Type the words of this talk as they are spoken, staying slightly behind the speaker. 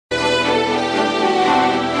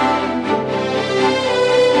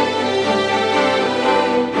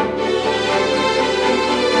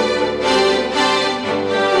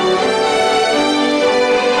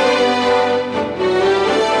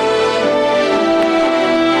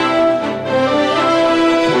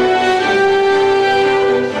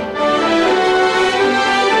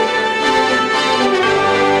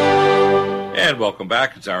welcome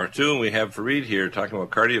back. It's hour 2, and we have Fareed here talking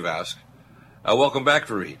about KardioVasc. Welcome back,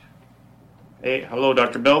 Fareed. Hey, hello,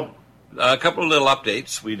 Dr. Bill. A couple of little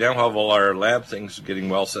updates. We now have all our lab things getting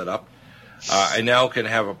well set up. I now can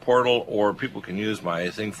have a portal, or people can use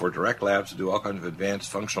my thing for direct labs to do all kinds of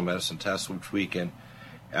advanced functional medicine tests, which we can.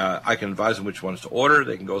 I can advise them which ones to order.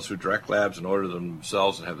 They can go through direct labs and order them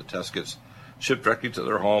themselves and have the test kits shipped directly to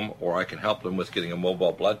their home, or I can help them with getting a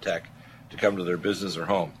mobile blood tech to come to their business or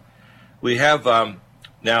home. We have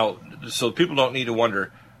now, so people don't need to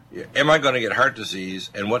wonder, am I going to get heart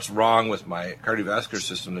disease, and what's wrong with my cardiovascular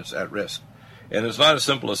system that's at risk? And it's not as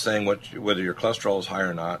simple as saying whether your cholesterol is high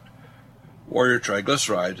or not, or your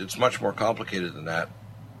triglycerides. It's much more complicated than that,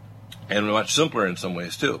 and much simpler in some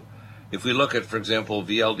ways too. If we look at, for example,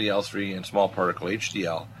 VLDL3 and small particle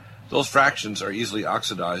HDL, those fractions are easily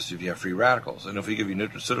oxidized if you have free radicals. And if we give you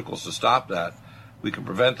nutraceuticals to stop that, we can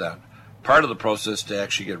prevent that. Part of the process to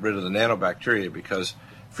actually get rid of the nanobacteria, because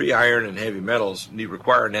free iron and heavy metals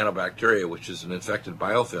require nanobacteria, which is an infected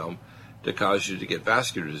biofilm, to cause you to get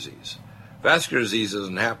vascular disease. Vascular disease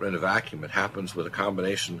doesn't happen in a vacuum. It happens with a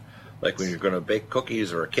combination, like when you're going to bake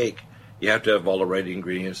cookies or a cake, you have to have all the right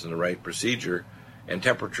ingredients and the right procedure and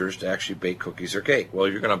temperatures to actually bake cookies or cake. Well,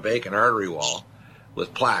 you're going to bake an artery wall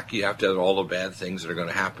with plaque. You have to have all the bad things that are going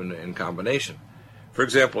to happen in combination. For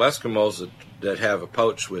example, Eskimos that have a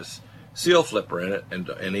pouch with seal flipper in it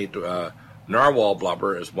and eat narwhal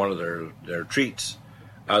blubber as one of their treats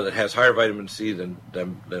that has higher vitamin C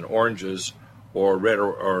than oranges or red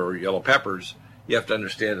or yellow peppers, you have to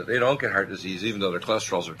understand that they don't get heart disease even though their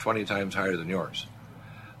cholesterols are 20 times higher than yours.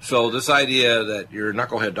 So this idea that your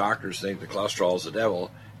knucklehead doctors think the cholesterol is the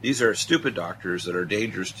devil, these are stupid doctors that are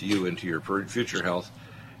dangerous to you and to your future health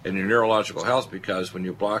and your neurological health, because when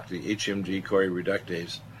you block the HMG-CoA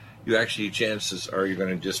reductase, you actually chances are you're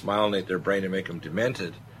going to dismyelinate their brain and make them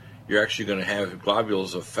demented. You're actually going to have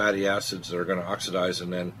globules of fatty acids that are going to oxidize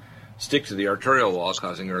and then stick to the arterial wall,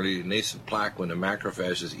 causing early nascent plaque when the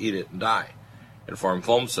macrophages eat it and die, and form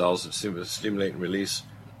foam cells that stimulate and release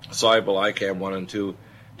soluble ICAM 1 and 2,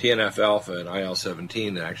 TNF-alpha, and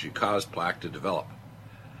IL-17 that actually cause plaque to develop.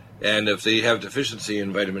 And if they have deficiency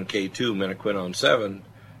in vitamin K2, menaquinone 7,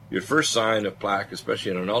 your first sign of plaque,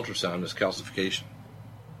 especially in an ultrasound, is calcification.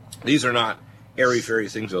 These are not airy-fairy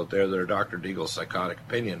things out there that are Dr. Deagle's psychotic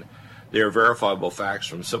opinion. They are verifiable facts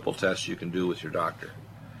from simple tests you can do with your doctor.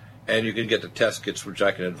 And you can get the test kits, which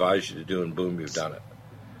I can advise you to do, and boom, you've done it.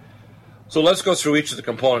 So let's go through each of the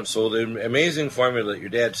components. So the amazing formula that your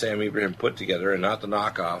dad, Sam Ibrahim, put together, and not the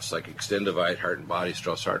knockoffs like Extendivite, Heart and Body,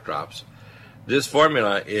 Strauss Heart Drops. This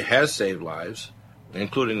formula, it has saved lives,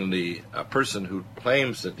 including the person who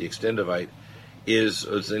claims that the Extendivite is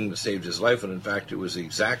a thing that saved his life, and in fact it was the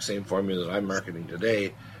exact same formula that I'm marketing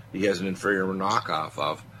today. He has an inferior knockoff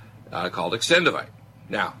of called Extendivite.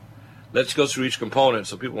 Now, let's go through each component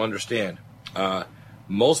so people understand.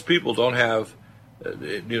 Most people don't have,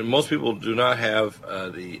 most people do not have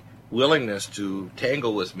the willingness to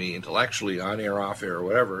tangle with me intellectually, on air, off air, or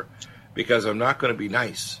whatever, because I'm not going to be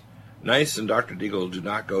nice. Nice and Dr. Deagle do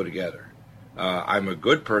not go together. I'm a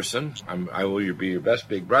good person. I will be your best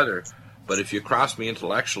big brother. But if you cross me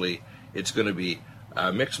intellectually, it's going to be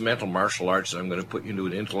mixed mental martial arts, and I'm going to put you into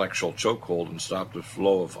an intellectual chokehold and stop the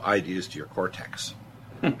flow of ideas to your cortex.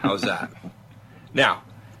 How's that? Now,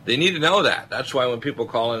 they need to know that. That's why when people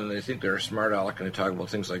call in and they think they're a smart aleck and they talk about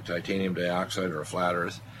things like titanium dioxide or a flat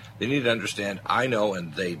earth, they need to understand I know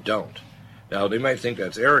and they don't. Now, they might think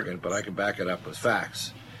that's arrogant, but I can back it up with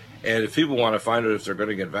facts. And if people want to find out if they're going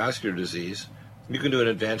to get vascular disease, you can do an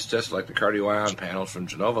advanced test like the cardio-ion panels from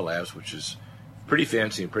Genova Labs, which is pretty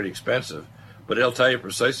fancy and pretty expensive, but it'll tell you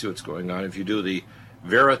precisely what's going on. If you do the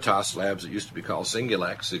Veritas labs, it used to be called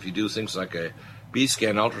Singulex, if you do things like a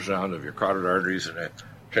B-scan ultrasound of your carotid arteries and a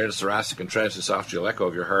transthoracic and transesophageal echo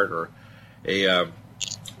of your heart, or a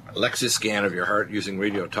Lexis scan of your heart using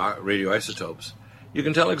radioisotopes, you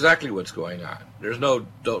can tell exactly what's going on. There's no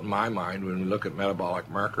doubt in my mind when we look at metabolic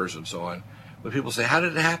markers and so on. When people say, how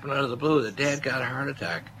did it happen out of the blue that Dad got a heart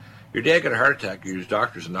attack? Your dad got a heart attack, your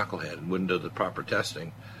doctor's a knucklehead and wouldn't do the proper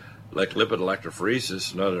testing, like lipid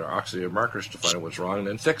electrophoresis and other oxidative markers to find out what's wrong and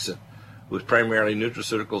then fix it with primarily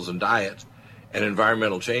nutraceuticals and diet and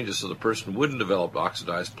environmental changes so the person wouldn't develop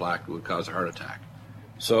oxidized plaque that would cause a heart attack.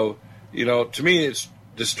 So, to me it's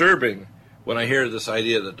disturbing when I hear this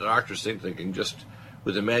idea that the doctors think they can just,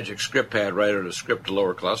 with a magic script pad, write out a script to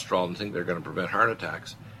lower cholesterol and think they're going to prevent heart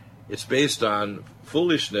attacks. It's based on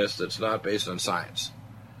foolishness that's not based on science.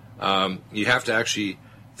 You have to actually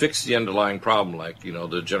fix the underlying problem, like,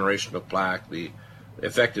 the generation of plaque, the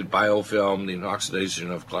affected biofilm, the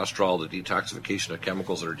oxidation of cholesterol, the detoxification of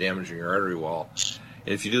chemicals that are damaging your artery wall.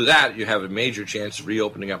 And if you do that, you have a major chance of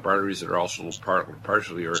reopening up arteries that are also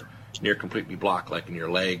partially or near completely blocked, like in your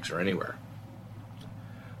legs or anywhere.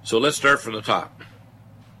 So let's start from the top.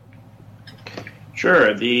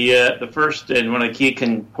 Sure. The first and one of the key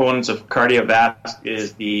components of KardioVasc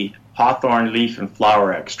is the hawthorn leaf and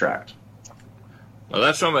flower extract. Now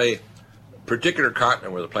that's from a particular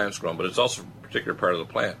continent where the plant's grown, but it's also a particular part of the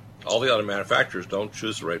plant. All the other manufacturers don't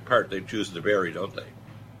choose the right part; they choose the berry, don't they?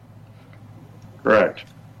 Correct.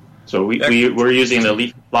 So we're using the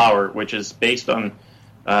leaf and flower, which is based on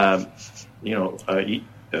the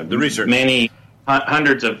research, many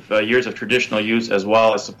hundreds of years of traditional use, as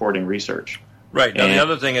well as supporting research. Right. Now, the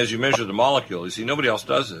other thing is you measure the molecule. You see, nobody else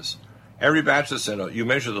does this. Every batch that's sent out, you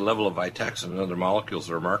measure the level of Vitex and other molecules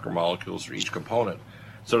or marker molecules for each component.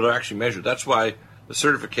 So they're actually measured. That's why the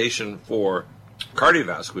certification for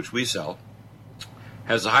KardioVasc, which we sell,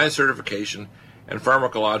 has the highest certification and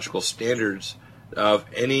pharmacological standards of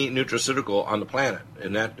any nutraceutical on the planet.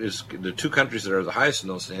 And that is the two countries that are the highest in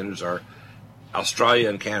those standards are Australia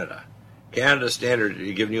and Canada. Canada's standard,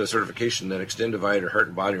 giving you a certification that Extendivite or Heart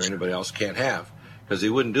and Body or anybody else can't have, because they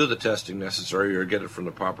wouldn't do the testing necessary or get it from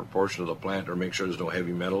the proper portion of the plant or make sure there's no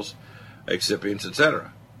heavy metals, excipients,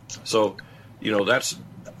 etc. So,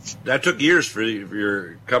 that took years for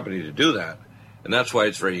your company to do that, and that's why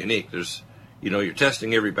it's very unique. There's, you're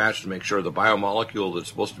testing every batch to make sure the biomolecule that's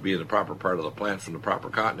supposed to be in the proper part of the plant from the proper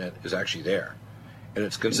continent is actually there, and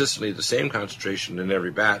it's consistently the same concentration in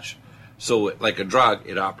every batch. So, like a drug,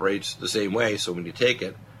 it operates the same way. So when you take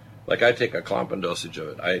it, like I take a Klompen dosage of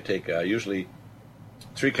it. I take usually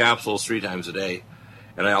 3 capsules 3 times a day,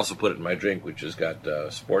 and I also put it in my drink, which has got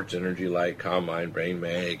Sports Energy Light, Calm Mind, Brain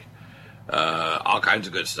Mag, all kinds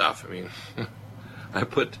of good stuff. I mean, I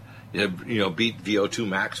put Beat VO2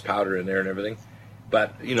 Max powder in there and everything.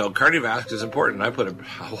 But KardioVasc is important. I put a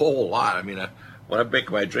whole lot. I mean, when I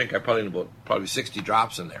make my drink, I probably 60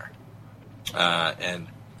 drops in there, and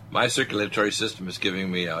my circulatory system is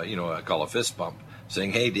giving me I call a fist bump,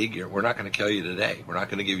 saying, "Hey, Deagle, we're not going to kill you today. We're not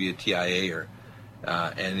going to give you a TIA or."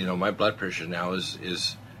 And my blood pressure now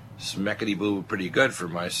is smeckety boo pretty good for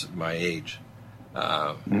my age,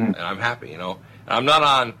 and I'm happy. I'm not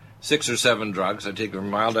on 6 or 7 drugs. I take a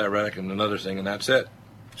mild diuretic and another thing, and that's it.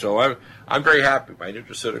 So I'm very happy. My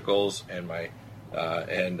nutraceuticals and my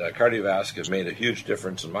KardioVasc have made a huge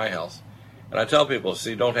difference in my health. And I tell people,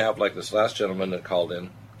 see, don't have like this last gentleman that called in.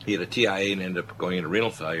 He had a TIA and ended up going into renal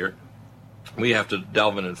failure. We have to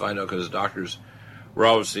delve in and find out, because doctors were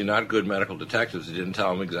obviously not good medical detectives. They didn't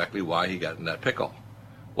tell him exactly why he got in that pickle.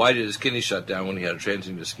 Why did his kidney shut down when he had a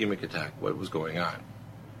transient ischemic attack? What was going on?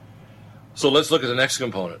 So let's look at the next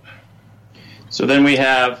component. So then we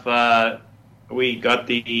have, we got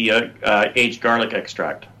the aged garlic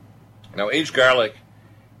extract. Now, aged garlic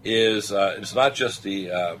is, it's not just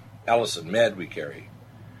the Allison Med we carry.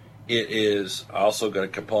 It is also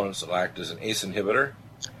got components that act as an ACE inhibitor.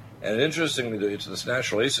 And interestingly, it's this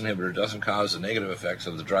natural ACE inhibitor doesn't cause the negative effects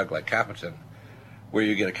of the drug like Capitan, where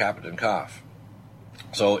you get a Capitan cough.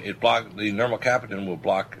 So the normal Capitan will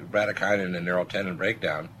block bradykinin and neurotenin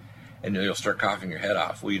breakdown, and you'll start coughing your head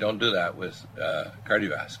off. Well, you don't do that with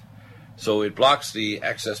KardioVasc. So it blocks the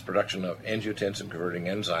excess production of angiotensin-converting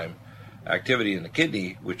enzyme activity in the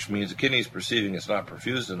kidney, which means the kidney is perceiving it's not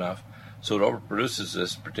perfused enough, so it overproduces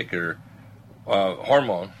this particular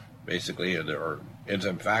hormone, basically, or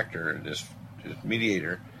enzyme factor, this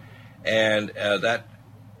mediator, and that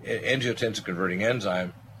angiotensin-converting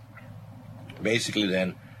enzyme basically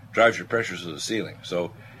then drives your pressures to the ceiling.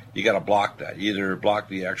 So you got to block that. You either block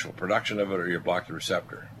the actual production of it or you block the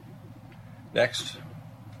receptor. Next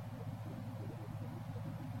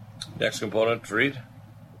component, Fareed.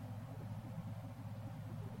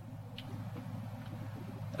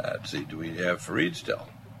 Let's see, do we have Fareed still?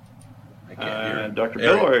 I can't hear. Dr.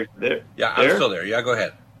 Bill, or there? Yeah, I'm still there. Yeah, go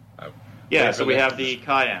ahead. So we have the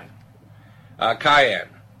cayenne. Cayenne.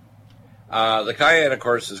 The cayenne, of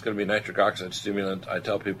course, is going to be a nitric oxide stimulant. I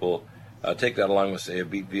tell people take that along with, say, a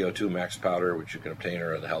Beat VO2 Max powder, which you can obtain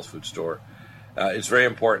at the health food store. It's very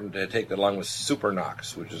important to take that along with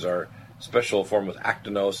Supernox, which is our special form with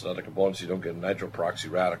actinose and other components. So you don't get a nitroperoxy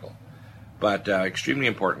radical. But extremely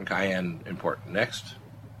important, cayenne important. Next.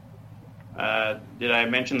 Did I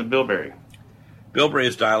mention the bilberry? Bilberry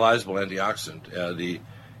is dialyzable antioxidant.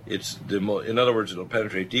 In other words, it'll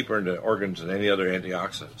penetrate deeper into organs than any other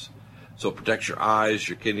antioxidants. So it protects your eyes,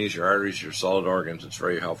 your kidneys, your arteries, your solid organs. It's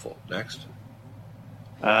very helpful. Next.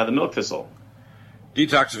 The milk thistle.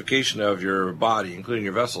 Detoxification of your body, including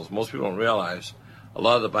your vessels. Most people don't realize a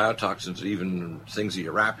lot of the biotoxins, even things that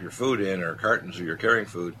you wrap your food in or cartons or you're carrying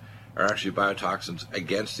food, are actually biotoxins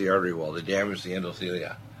against the artery wall. They damage the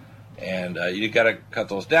endothelia. And you got to cut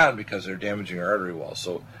those down because they're damaging our artery wall.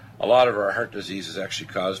 So a lot of our heart disease is actually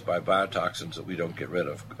caused by biotoxins that we don't get rid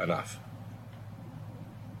of enough.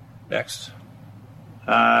 Next.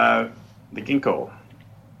 The ginkgo.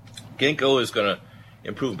 Ginkgo is going to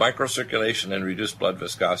improve microcirculation and reduce blood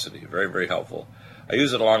viscosity. Very, very helpful. I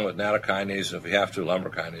use it along with nattokinase and if we have to,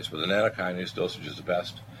 lumbrikinase, but the nattokinase dosage is the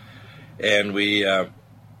best. And we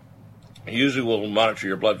usually will monitor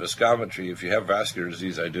your blood viscometry. If you have vascular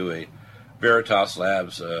disease, I do a Veritas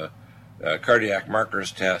Labs cardiac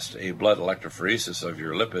markers test, a blood electrophoresis of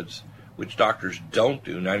your lipids, which doctors don't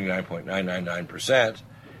do, 99.999%.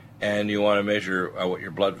 And you want to measure what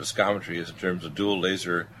your blood viscometry is in terms of dual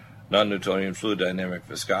laser non-Newtonian fluid dynamic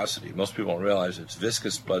viscosity. Most people don't realize it's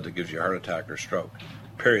viscous blood that gives you a heart attack or stroke,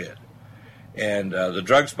 period. And the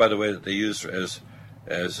drugs, by the way, that they use as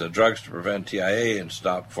drugs to prevent TIA and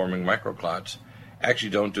stop forming microclots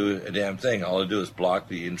actually don't do a damn thing. All they do is block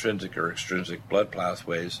the intrinsic or extrinsic blood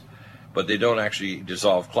pathways, but they don't actually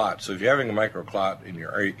dissolve clots. So if you're having a microclot in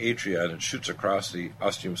your atria and it shoots across the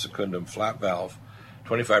ostium secundum flap valve,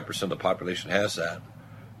 25% of the population has that.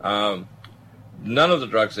 None of the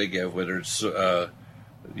drugs they give, whether it's Apaxaban,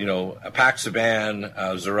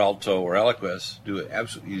 Xarelto, or Eliquis, do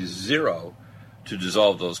absolutely zero to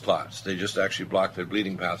dissolve those clots. They just actually block their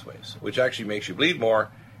bleeding pathways, which actually makes you bleed more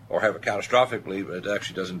or have a catastrophic bleed, but it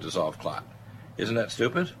actually doesn't dissolve clot. Isn't that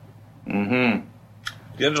stupid? Mm-hmm.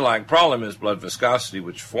 The underlying problem is blood viscosity,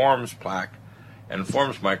 which forms plaque and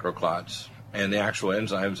forms microclots, and the actual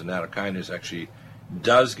enzymes and nattokinase actually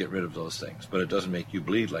does get rid of those things, but it doesn't make you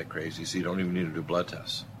bleed like crazy, so you don't even need to do blood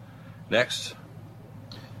tests. Next.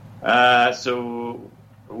 So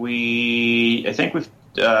I think we've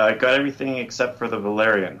got everything except for the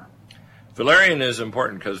valerian. Valerian is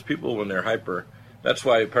important because people, when they're hyper, that's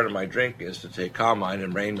why part of my drink is to take Calmine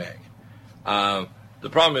and Brain Mag. The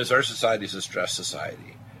problem is our society is a stress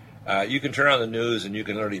society. You can turn on the news and you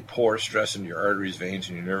can literally pour stress into your arteries, veins,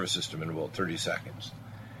 and your nervous system in about 30 seconds.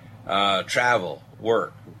 Travel,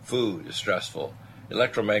 work, food is stressful.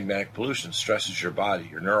 Electromagnetic pollution stresses your body.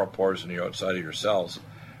 Your neural pores and the outside of your cells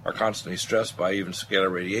are constantly stressed by even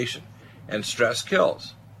scalar radiation. And stress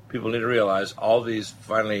kills. People need to realize all these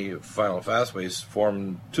final pathways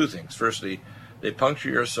form two things. Firstly, they puncture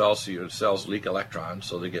your cells so your cells leak electrons,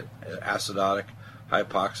 so they get acidotic,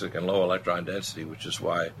 hypoxic, and low electron density, which is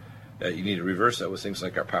why you need to reverse that with things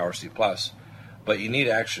like our Power C+. But you need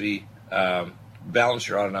to actually balance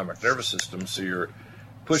your autonomic nervous system so you're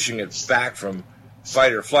pushing it back from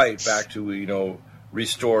fight or flight back to,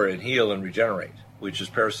 restore and heal and regenerate, which is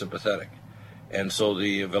parasympathetic. And so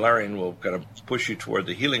the valerian will kind of push you toward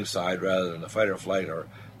the healing side rather than the fight or flight or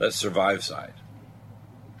let's survive side,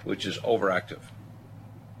 which is overactive.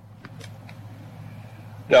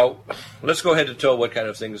 Now, let's go ahead and tell what kind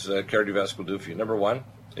of things KardioVasc will do for you. Number one,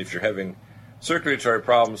 if you're having circulatory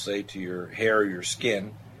problems, say, to your hair or your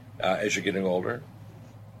skin as you're getting older,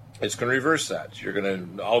 it's going to reverse that. You're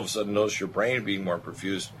going to all of a sudden notice your brain being more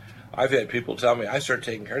perfused. I've had people tell me, I started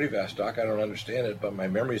taking KardioVasc, Doc, I don't understand it, but my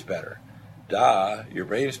memory's better. Duh, your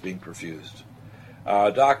brain's being perfused.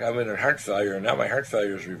 Doc, I'm in a heart failure, and now my heart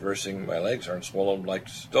failure is reversing. My legs aren't swollen like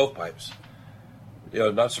stovepipes.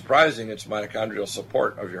 Not surprising, it's mitochondrial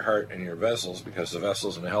support of your heart and your vessels because the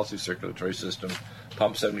vessels in a healthy circulatory system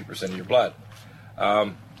pump 70% of your blood.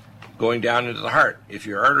 Going down into the heart, if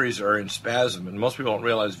your arteries are in spasm, and most people don't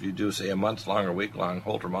realize if you do, say, a month-long or week-long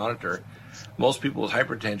Holter monitor, most people with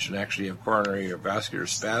hypertension actually have coronary or vascular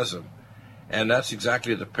spasm. And that's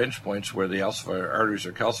exactly the pinch points where the arteries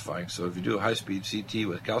are calcifying. So if you do a high-speed CT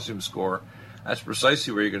with calcium score, that's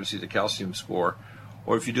precisely where you're going to see the calcium score.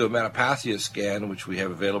 Or if you do a metapathia scan, which we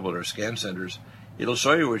have available at our scan centers, it'll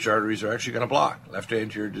show you which arteries are actually going to block. Left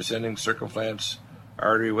anterior descending circumflex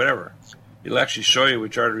artery, whatever. It'll actually show you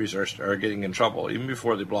which arteries are getting in trouble, even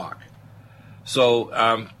before they block.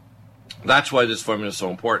 So that's why this formula is so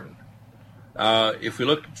important. If we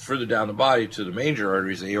look further down the body to the major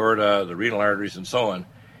arteries, the aorta, the renal arteries, and so on,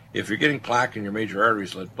 if you're getting plaque in your major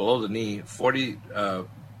arteries, like below the knee,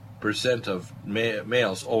 40% of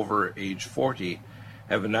males over age 40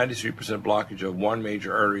 have a 93% blockage of one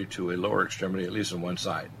major artery to a lower extremity, at least on one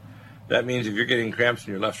side. That means if you're getting cramps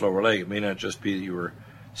in your left lower leg, it may not just be that you were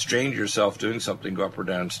strained yourself doing something, go up or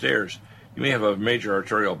down stairs. You may have a major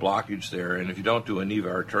arterial blockage there, and if you don't do a neva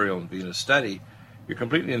arterial and venous study, you're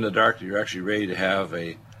completely in the dark that you're actually ready to have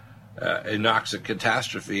a anoxic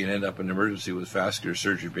catastrophe and end up in emergency with vascular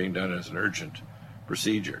surgery being done as an urgent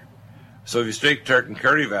procedure. So if you straight target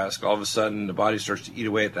KardioVasc, all of a sudden the body starts to eat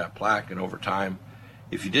away at that plaque, and over time,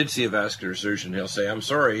 if you did see a vascular surgeon, he'll say, I'm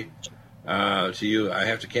sorry to you, I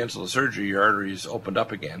have to cancel the surgery, your arteries opened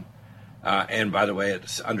up again. And by the way,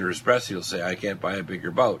 under his breath, he'll say, I can't buy a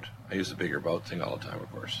bigger boat. I use the bigger boat thing all the time, of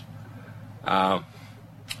course.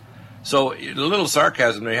 So a little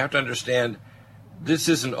sarcasm there. You have to understand this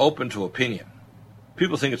isn't open to opinion.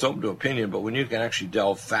 People think it's open to opinion, but when you can actually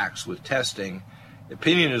delve facts with testing,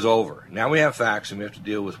 opinion is over. Now we have facts, and we have to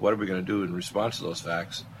deal with what are we going to do in response to those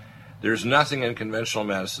facts. There's nothing in conventional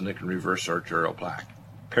medicine that can reverse arterial plaque,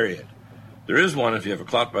 period. There is one if you have a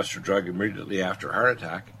clotbuster drug immediately after a heart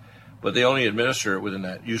attack, but they only administer it within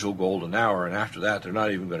that usual golden hour, and after that, they're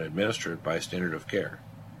not even going to administer it by standard of care.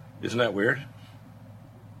 Isn't that weird?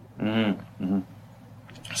 Mm-hmm.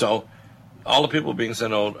 Mm-hmm. So, all the people being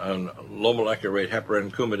sent out on low molecular weight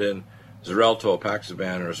heparin, Coumadin, Xarelto,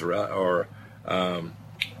 Paxaban, or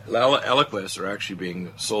Eliquis are actually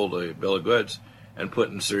being sold a bill of goods and put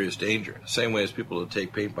in serious danger. Same way as people that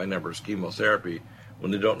take paint by numbers chemotherapy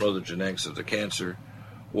when they don't know the genetics of the cancer,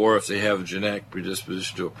 or if they have a genetic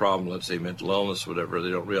predisposition to a problem, let's say mental illness, whatever,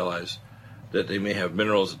 they don't realize that they may have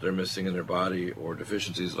minerals that they're missing in their body or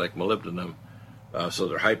deficiencies like molybdenum, so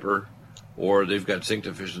they're hyper, or they've got zinc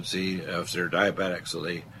deficiency if they're diabetic, so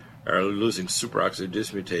they are losing superoxide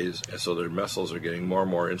dismutase, and so their muscles are getting more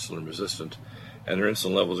and more insulin resistant, and their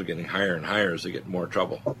insulin levels are getting higher and higher as they get more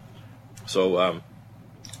trouble. So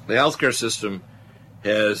the healthcare system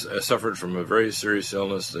has suffered from a very serious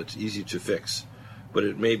illness that's easy to fix, but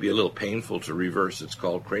it may be a little painful to reverse. It's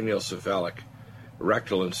called craniocephalic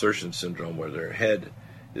rectal insertion syndrome, where their head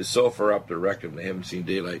is so far up their rectum they haven't seen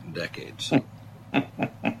daylight in decades.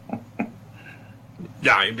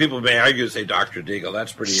 Yeah, people may argue and say, Dr. Deagle,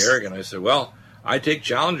 that's pretty arrogant. I said, well, I take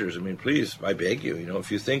challengers. I mean, please, I beg you,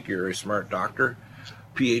 if you think you're a smart doctor,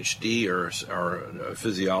 PhD or a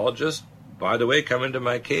physiologist, by the way, come into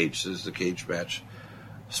my cage, says the cage match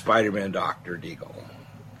Spider-Man Dr. Deagle.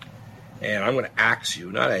 And I'm going to ask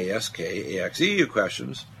you, not A-S-K, A-X-E you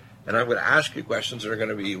questions, and I'm going to ask you questions that are going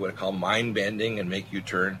to be what I call mind-bending and make you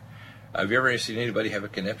turn. Have you ever seen anybody have a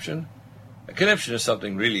conniption? A conniption is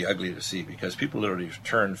something really ugly to see because people literally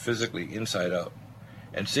turn physically inside out.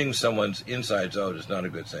 And seeing someone's insides out is not a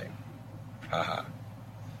good thing. Ha-ha.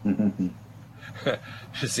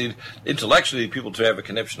 See, intellectually, people have a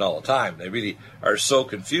conniption all the time. They really are so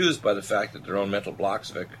confused by the fact that their own mental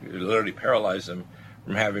blocks literally paralyze them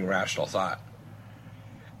from having rational thought.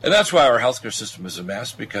 And that's why our healthcare system is a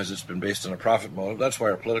mess, because it's been based on a profit motive. That's why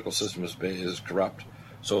our political system is corrupt.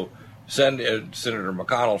 So Senator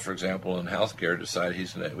McConnell, for example, in healthcare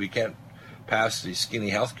decided we can't pass the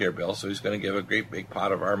skinny healthcare bill, so he's going to give a great big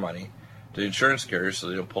pot of our money to insurance carriers so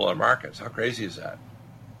they don't pull our markets. How crazy is that?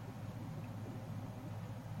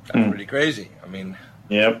 That's pretty crazy. I mean,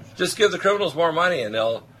 yep. Just give the criminals more money and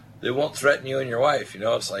they won't threaten you and your wife.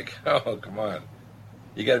 It's like, oh, come on.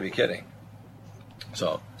 You got to be kidding.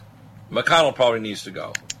 So McConnell probably needs to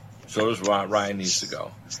go. So does Ryan needs to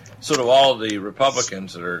go. So do all the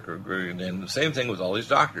Republicans that are agreeing. And the same thing with all these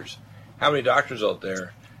doctors. How many doctors out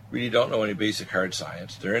there really don't know any basic hard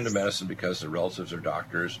science? They're into medicine because their relatives are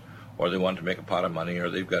doctors, or they want to make a pot of money, or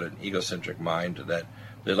they've got an egocentric mind that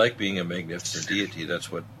they like being a magnificent deity.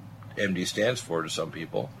 That's what MD stands for to some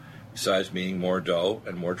people, besides meaning more dough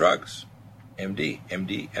and more drugs. MD,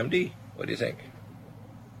 MD, MD. What do you think?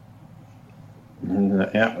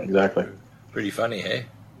 Yeah, exactly. Pretty funny, hey?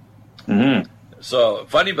 Mm-hmm. So,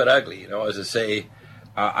 funny but ugly, as I say,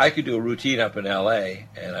 I could do a routine up in L.A.,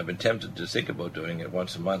 and I've been tempted to think about doing it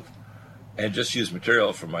once a month, and just use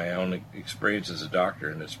material from my own experience as a doctor,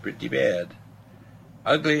 and it's pretty bad.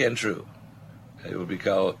 Ugly and true. It'll be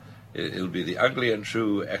the ugly and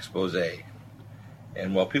true expose.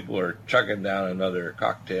 And while people are chugging down another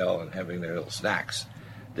cocktail and having their little snacks,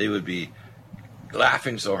 they would be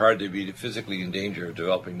laughing so hard they'd be physically in danger of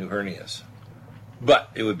developing new hernias. But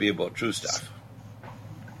it would be about true stuff.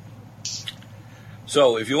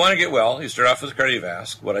 So if you want to get well, you start off with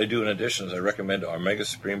KardioVasc. What I do in addition is I recommend Omega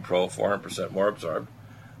Supreme Pro 400% more absorb.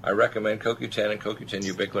 I recommend CoQ10 and CoQ10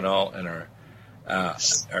 ubiquinol and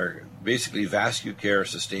our basically Vascular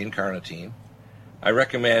sustained carnitine. I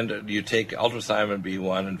recommend you take ultrathymine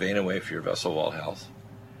B1 and vein away for your vessel wall health.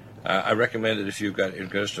 I recommend that if you've got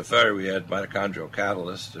Electrophoresis, we add mitochondrial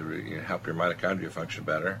catalyst to help your mitochondria function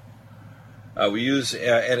better. We use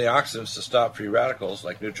antioxidants to stop free radicals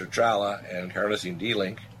like Nutritrala and carnosine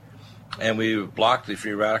D-link. And we block the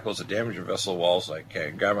free radicals that damage your vessel walls like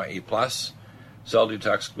gamma E+, cell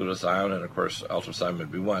detox glutathione, and of course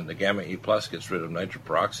ultrathymine B1. The gamma E+ gets rid of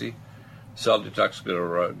nitroperoxy. Cell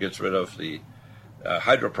detox gets rid of the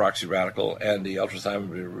hydroperoxy radical, and the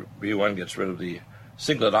ultrathymidine B1 gets rid of the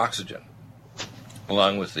singlet oxygen,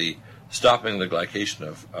 along with the stopping the glycation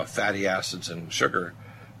of fatty acids and sugar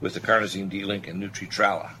with the carnosine D-link and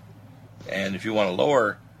NutriTrala. And if you want to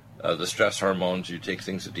lower the stress hormones, you take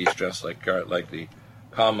things that de-stress, like the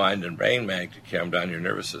Calm Mind and Brain Mag, to calm down your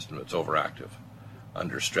nervous system that's overactive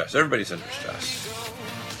under stress. Everybody's under stress.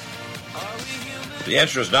 The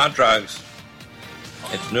answer is not drugs.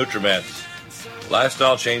 It's NutriMeds.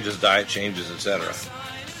 Lifestyle changes, diet changes, etc.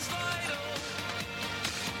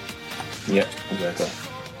 Yeah, exactly.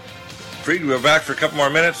 Fried, we're back for a couple more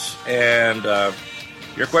minutes, and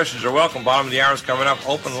your questions are welcome. Bottom of the hour is coming up.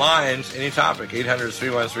 Open lines, any topic,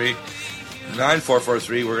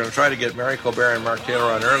 800-313-9443. We're going to try to get Mary Colbert and Mark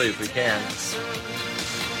Taylor on early if we can.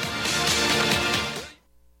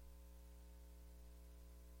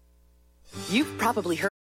 You've probably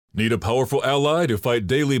heard. Need a powerful ally to fight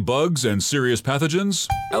daily bugs and serious pathogens?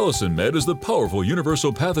 Allicin Med is the powerful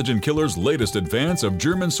universal pathogen killer's latest advance of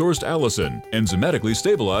German-sourced allicin, enzymatically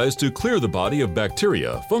stabilized to clear the body of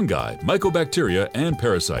bacteria, fungi, mycobacteria, and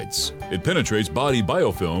parasites. It penetrates body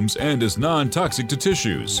biofilms and is non-toxic to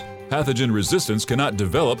tissues. Pathogen resistance cannot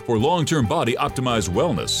develop for long-term body-optimized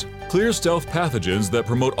wellness. Clear stealth pathogens that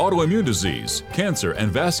promote autoimmune disease, cancer, and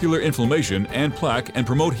vascular inflammation and plaque, and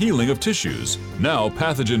promote healing of tissues. Now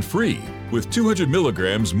pathogen-free. With 200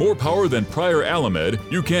 milligrams more power than prior Alamed,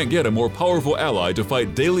 you can't get a more powerful ally to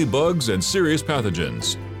fight daily bugs and serious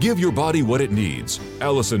pathogens. Give your body what it needs.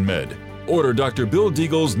 Allicin Med. Order Dr. Bill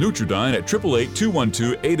Deagle's Nutridyne at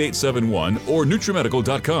 888-212-8871 or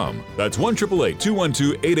NutriMedical.com. That's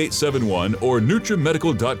 1-888-212-8871 or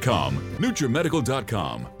NutriMedical.com.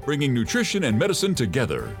 NutriMedical.com, bringing nutrition and medicine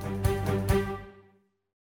together.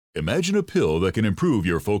 Imagine a pill that can improve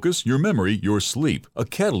your focus, your memory, your sleep, a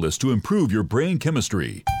catalyst to improve your brain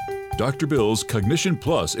chemistry. Dr. Bill's Cognition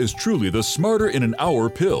Plus is truly the smarter in an hour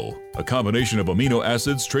pill. A combination of amino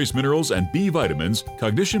acids, trace minerals, and B vitamins,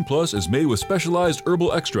 Cognition Plus is made with specialized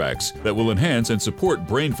herbal extracts that will enhance and support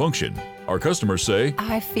brain function. Our customers say,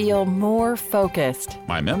 I feel more focused.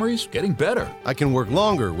 My memory's getting better. I can work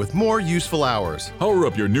longer with more useful hours. Power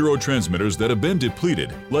up your neurotransmitters that have been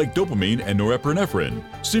depleted, like dopamine and norepinephrine.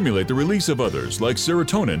 Stimulate the release of others, like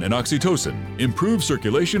serotonin and oxytocin. Improve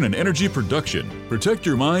circulation and energy production. Protect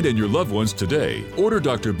your mind and your loved ones today. Order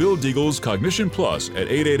Dr. Bill Deagle's Cognition Plus at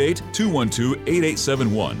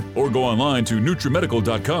 888-212-8871 or go online to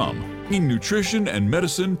NutriMedical.com. Bringing nutrition and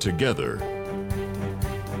medicine together.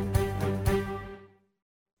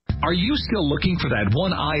 Are you still looking for that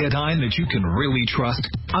one iodine that you can really trust?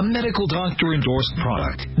 A medical doctor endorsed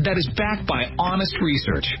product that is backed by honest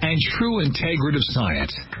research and true integrative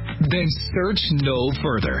science? Then search no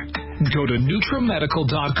further. Go to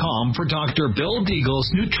NutriMedical.com for Dr. Bill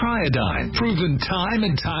Deagle's Nutriodine, proven time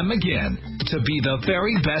and time again to be the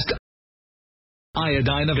very best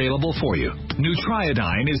iodine available for you.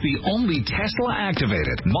 Nutriodine is the only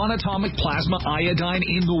Tesla-activated monatomic plasma iodine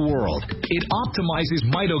in the world. It optimizes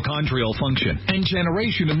mitochondrial function and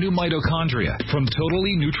generation of new mitochondria, from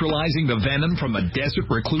totally neutralizing the venom from a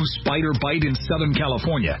desert recluse spider bite in Southern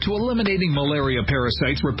California to eliminating malaria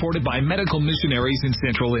parasites reported by medical missionaries in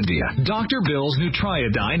Central India. Dr. Bill's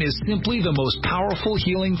Nutriodine is simply the most powerful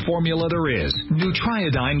healing formula there is.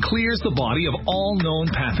 Nutriodine clears the body of all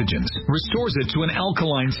known pathogens, restores it to an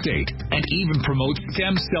alkaline state, and even promotes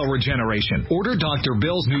stem cell regeneration. Order Dr.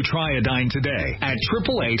 Bill's Nutriodine today at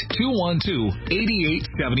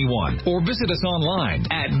 888-212-8871 or visit us online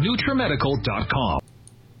at NutriMedical.com.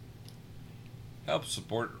 Help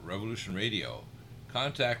support Revolution Radio.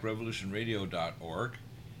 Contact revolutionradio.org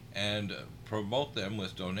and promote them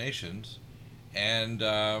with donations, and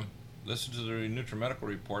listen to the NutriMedical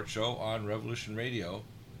Report show on Revolution Radio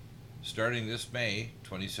starting this May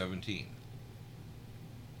 2017.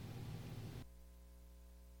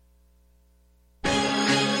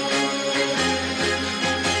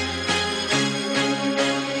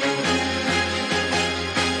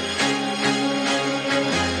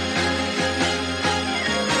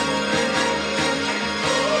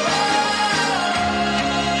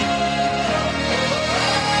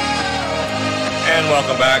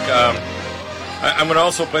 Welcome back. I'm going to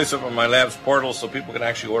also place up on my lab's portal so people can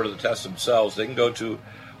actually order the tests themselves. They can go to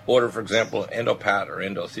order, for example, Endopat or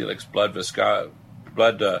Endothelix blood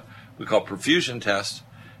we call perfusion test,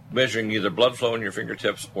 measuring either blood flow in your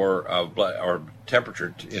fingertips or or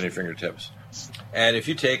temperature in your fingertips. And if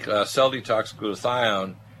you take cell detox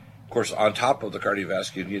glutathione, of course, on top of the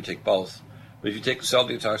KardioVasc, you need to take both. But if you take cell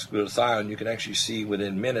detox glutathione, you can actually see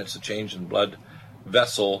within minutes a change in blood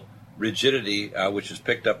vessel rigidity, which is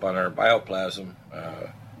picked up on our bioplasm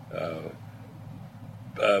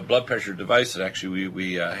blood pressure device that actually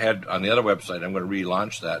we had on the other website. I'm going to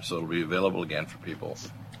relaunch that so it'll be available again for people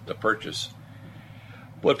to purchase.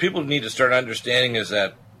 What people need to start understanding is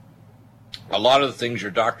that a lot of the things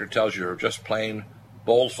your doctor tells you are just plain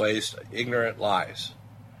bold-faced, ignorant lies.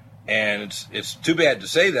 And it's too bad to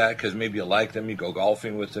say that, because maybe you like them, you go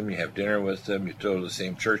golfing with them, you have dinner with them, you go to the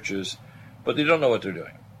same churches, but they don't know what they're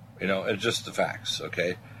doing. It's just the facts,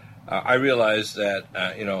 okay? I realize that,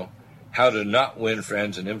 how to not win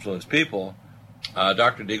friends and influence people.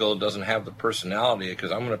 Dr. Deagle doesn't have the personality,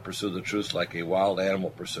 because I'm going to pursue the truth like a wild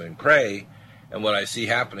animal pursuing prey. And what I see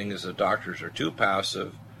happening is that doctors are too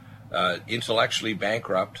passive, intellectually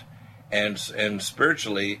bankrupt, and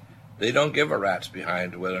spiritually, they don't give a rat's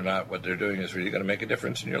behind whether or not what they're doing is really going to make a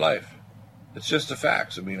difference in your life. It's just the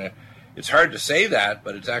facts. I mean, it's hard to say that,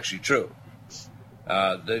 but it's actually true.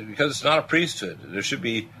 Because it's not a priesthood. There should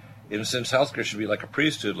be, in a sense, healthcare should be like a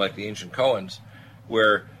priesthood, like the ancient Cohens,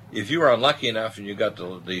 where if you were unlucky enough and you got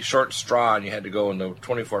the short straw and you had to go in the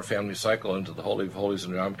 24-family cycle into the Holy of Holies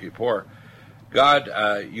and Yom Kippur, God,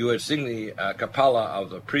 you would sing the a cappella of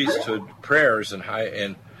the priesthood prayers and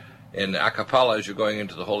a cappella as you're going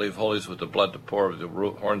into the Holy of Holies with the blood to pour of the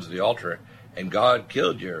horns of the altar, and God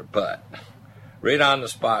killed your butt right on the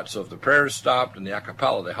spot. So if the prayers stopped and the a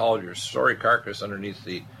cappella, they hauled your sorry carcass underneath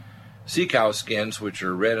the sea cow skins, which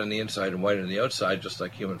are red on the inside and white on the outside, just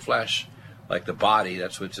like human flesh, like the body.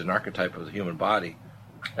 That's what's an archetype of the human body.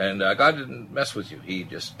 And God didn't mess with you. He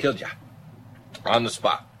just killed you on the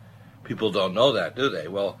spot. People don't know that, do they?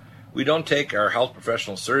 Well, we don't take our health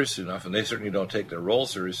professionals seriously enough, and they certainly don't take their role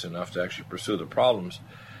seriously enough to actually pursue the problems.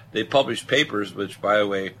 They publish papers, which, by the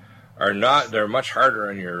way, they're much harder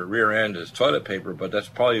on your rear end as toilet paper, but that's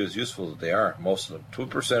probably as useful as they are, most of them.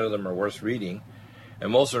 2% of them are worth reading,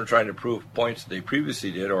 and most of them are trying to prove points that they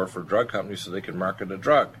previously did, or for drug companies so they can market a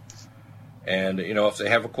drug. And, if they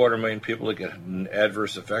have 250,000 people that get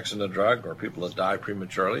adverse effects in the drug, or people that die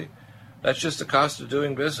prematurely, that's just the cost of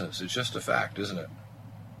doing business. It's just a fact, isn't it?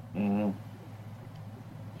 Mm-hmm.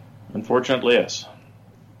 Unfortunately, yes.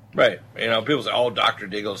 Right. People say, oh, Dr.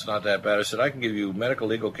 Deagle, it's not that bad. I said, I can give you medical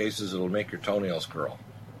legal cases that will make your toenails curl.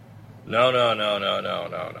 No.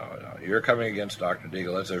 You're coming against Dr.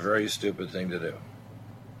 Deagle. That's a very stupid thing to do.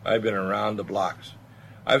 I've been around the blocks.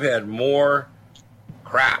 I've had more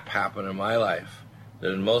crap happen in my life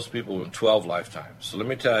than most people in 12 lifetimes. So let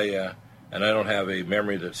me tell you, and I don't have a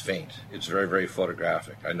memory that's faint. It's very, very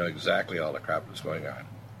photographic. I know exactly all the crap that's going on.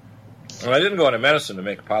 And I didn't go into medicine to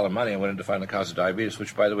make a pile of money. I went in to find the cause of diabetes,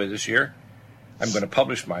 which, by the way, this year, I'm going to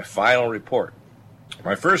publish my final report.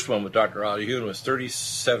 My first one with Dr. Ali Hoon was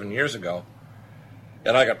 37 years ago,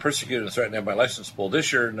 and I got persecuted and threatened to have my license pulled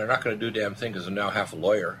this year, and they're not going to do a damn thing because I'm now half a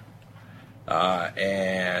lawyer.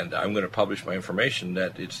 And I'm going to publish my information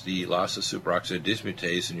that it's the loss of superoxide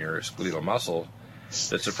dismutase in your skeletal muscle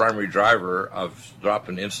that's the primary driver of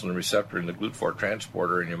dropping insulin receptor in the GLUT4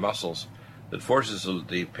 transporter in your muscles that forces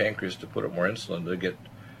the pancreas to put up more insulin to get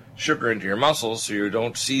sugar into your muscles so you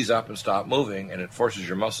don't seize up and stop moving, and it forces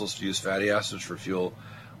your muscles to use fatty acids for fuel,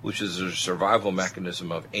 which is a survival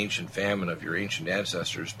mechanism of ancient famine of your ancient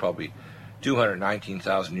ancestors, probably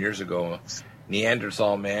 219,000 years ago,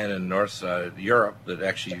 Neanderthal man in North Europe that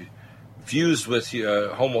actually fused with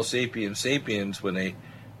Homo sapiens sapiens when they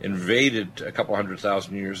invaded a couple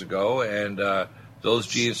 100,000 years ago, and those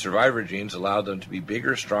genes, survivor genes, allowed them to be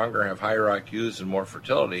bigger, stronger, have higher IQs and more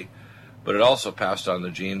fertility. But it also passed on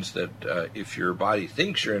the genes that if your body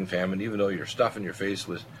thinks you're in famine, even though you're stuffing your face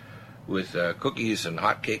with cookies and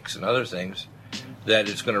hot cakes and other things, that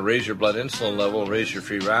it's going to raise your blood insulin level, raise your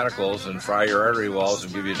free radicals, and fry your artery walls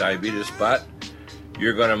and give you diabetes, but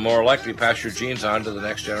you're going to more likely pass your genes on to the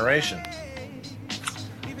next generation.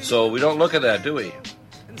 So we don't look at that, do we?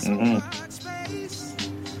 Mm-hmm.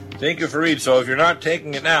 Thank you for reading. So if you're not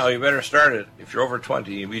taking it now, you better start it. If you're over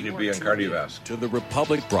 20, you need to be on KardioVasc. To the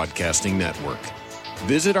Republic Broadcasting Network.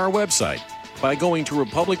 Visit our website by going to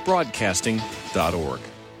republicbroadcasting.org.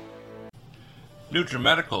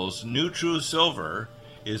 NutriMedical's Nutru Silver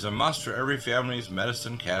is a must for every family's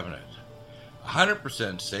medicine cabinet.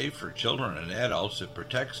 100% safe for children and adults, it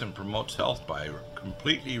protects and promotes health by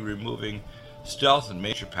completely removing stealth and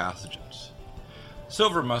major pathogens.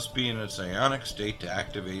 Silver must be in its ionic state to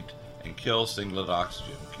activate and kill singlet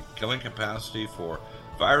oxygen, killing capacity for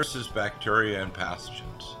viruses, bacteria, and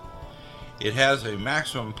pathogens. It has a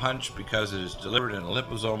maximum punch because it is delivered in a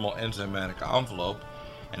liposomal enzymatic envelope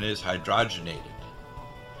and is hydrogenated.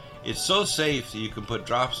 It's so safe that you can put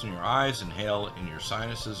drops in your eyes and inhale in your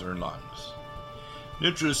sinuses or lungs.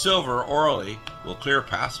 NutriSilver orally will clear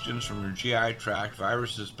pathogens from your GI tract,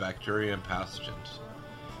 viruses, bacteria, and pathogens.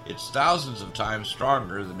 It's thousands of times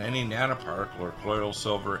stronger than any nanoparticle or colloidal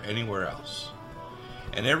silver anywhere else.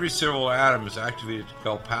 And every silver atom is activated to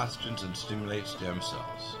kill pathogens and stimulate stem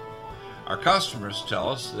cells. Our customers tell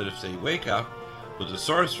us that if they wake up with a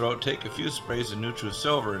sore throat, take a few sprays of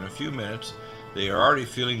NutriSilver in a few minutes, they are already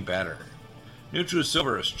feeling better.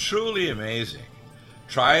 NutriSilver is truly amazing.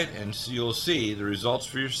 Try it and you'll see the results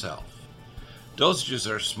for yourself.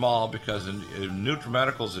 Dosages are small because of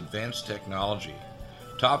NutriMedical's advanced technology,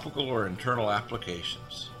 topical or internal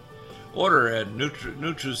applications. Order at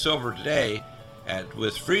NutriSilver today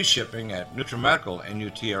with free shipping at NutriMedical,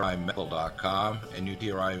 NutriMedical.com,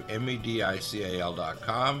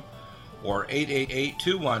 NutriMedical.com, or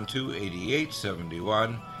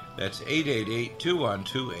 888-212-8871. That's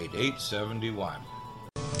 888-212-8871.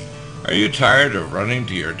 Are you tired of running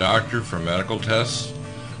to your doctor for medical tests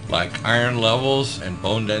like iron levels and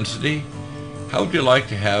bone density? How would you like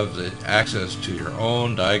to have the access to your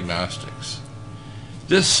own diagnostics?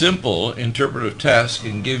 This simple interpretive test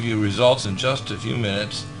can give you results in just a few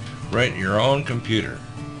minutes right in your own computer.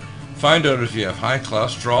 Find out if you have high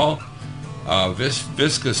cholesterol,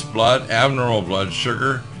 viscous blood, abnormal blood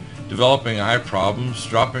sugar, developing eye problems,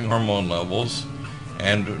 dropping hormone levels,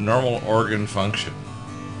 and normal organ function.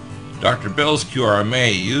 Dr. Bill's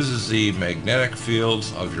QRMA uses the magnetic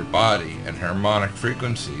fields of your body and harmonic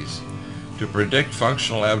frequencies to predict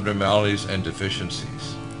functional abnormalities and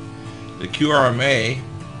deficiencies. The QRMA,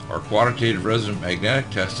 or Quantitative Resonant Magnetic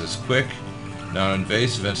Test, is quick,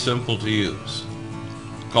 non-invasive, and simple to use.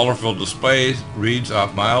 Colorful display reads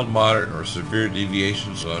off mild, moderate, or severe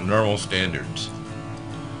deviations from normal standards.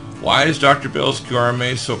 Why is Dr. Bill's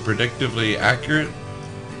QRMA so predictively accurate?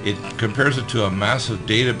 It compares it to a massive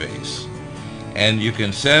database, and you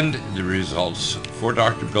can send the results for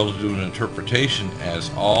Dr. Bill to do an interpretation, as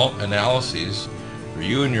all analyses for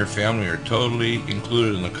you and your family are totally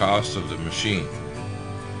included in the cost of the machine.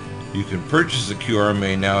 You can purchase the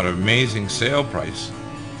QRMA now at an amazing sale price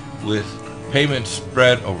with payments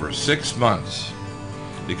spread over 6 months.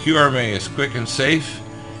 The QRMA is quick and safe.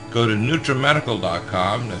 Go to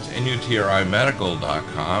NutriMedical.com, that's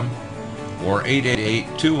NutriMedical.com, or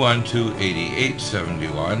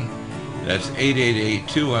 888-212-8871. That's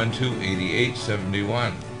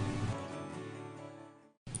 888-212-8871.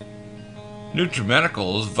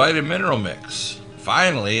 NutriMedical's Vitamin-Mineral Mix.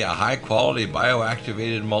 Finally, a high-quality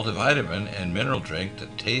bioactivated multivitamin and mineral drink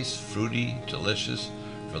that tastes fruity, delicious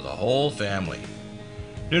for the whole family.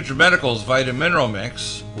 NutriMedical's Vitamin-Mineral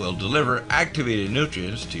Mix will deliver activated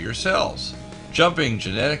nutrients to your cells, jumping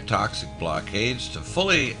genetic toxic blockades to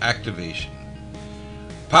fully activation.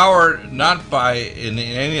 Powered not by in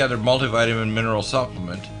any other multivitamin mineral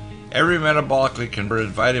supplement, every metabolically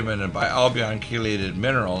converted vitamin and bialbion chelated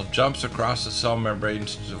mineral jumps across the cell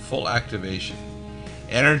membranes to full activation.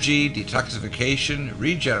 Energy, detoxification,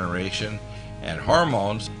 regeneration, and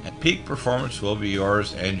hormones and peak performance will be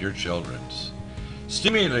yours and your children's.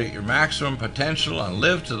 Stimulate your maximum potential and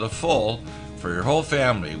live to the full for your whole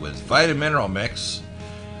family with Vitamin-Mineral Mix.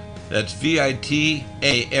 That's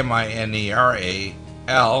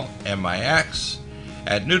VITAMINERALMIX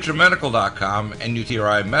at NutriMedical.com and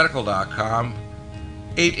NutriMedical.com,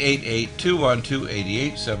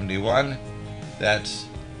 888-212-8871. That's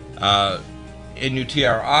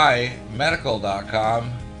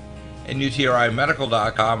NutriMedical.com and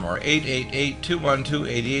NutriMedical.com, or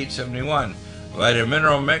 888-212-8871.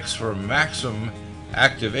 Vitamin-Mineral Mix for maximum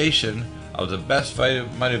activation of the best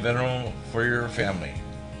vitamin for your family.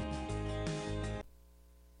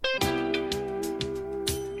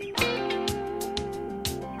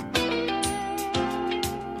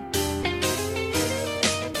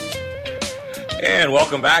 And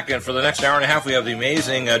welcome back. And for the next hour and a half, we have the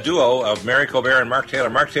amazing duo of Mary Colbert and Mark Taylor.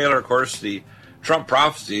 Mark Taylor, of course, the Trump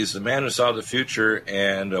Prophecies, the man who saw the future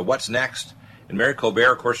and what's next. And Mary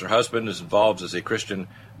Colbert, of course, her husband is involved as a Christian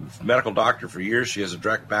medical doctor for years. She has a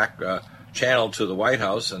direct back channel to the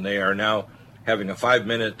Whitehouse, and they are now having a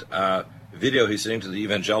 5-minute video he's sending to the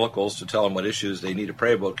Evangelicals to tell them what issues they need to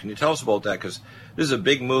pray about. Can you tell us about that? Because this is a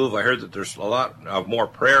big move. I heard that there's a lot of more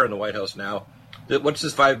prayer in the White House now. What's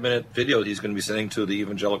this 5-minute video he's going to be sending to the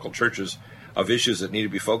evangelical churches of issues that need to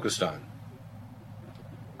be focused on?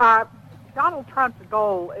 Donald Trump's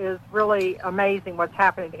goal is really amazing what's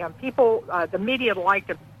happening to him. People, the media like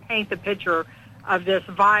to paint the picture of this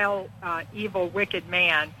vile, evil, wicked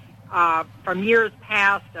man from years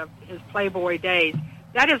past of his Playboy days.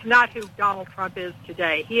 That is not who Donald Trump is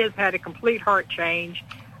today. He has had a complete heart change.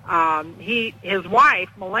 His wife,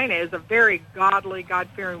 Melania, is a very godly,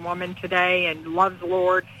 God-fearing woman today and loves the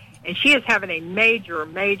Lord, and she is having a major,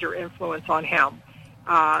 major influence on him.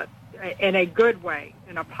 in a good way,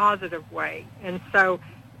 in a positive way. And so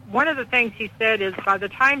one of the things he said is by the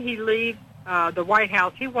time he leaves the White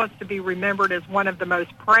House, he wants to be remembered as one of the most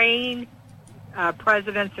praying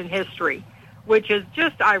presidents in history, which is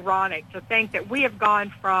just ironic to think that we have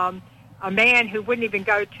gone from a man who wouldn't even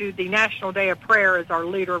go to the National Day of Prayer as our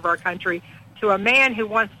leader of our country to a man who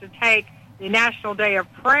wants to take the National Day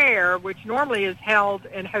of Prayer, which normally is held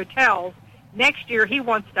in hotels. Next year, he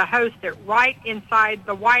wants to host it right inside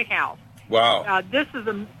the White House. Wow. This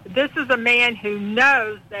is a man who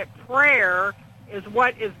knows that prayer is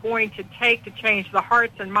what is going to take to change the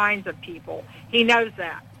hearts and minds of people. He knows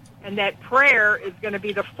that. And that prayer is going to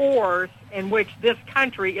be the force in which this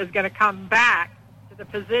country is going to come back to the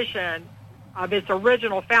position of its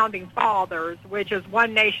original founding fathers, which is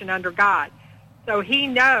one nation under God. So he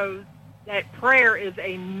knows that prayer is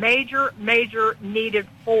a major, major needed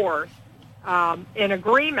force in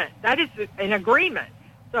agreement. That is an agreement.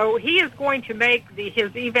 So he is going to make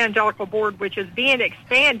his evangelical board, which is being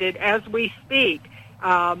expanded as we speak.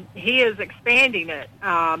 He is expanding it.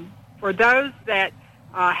 For those that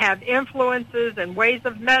have influences and ways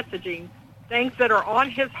of messaging, things that are on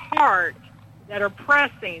his heart, that are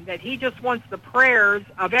pressing, that he just wants the prayers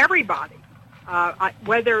of everybody.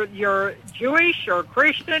 Whether you're Jewish or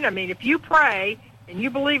Christian, I mean, if you pray and you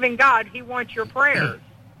believe in God, he wants your prayers,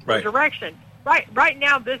 right. your direction. Right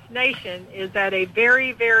now, this nation is at a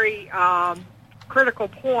very, very critical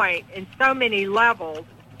point in so many levels,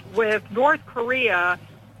 with North Korea,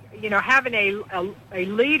 having a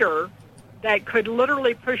leader that could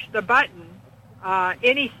literally push the button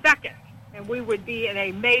any second, and we would be in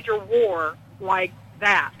a major war like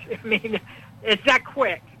that. I mean, it's that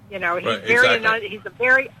quick. He's exactly. He's a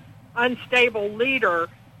very unstable leader,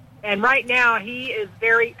 and right now he is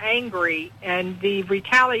very angry, and the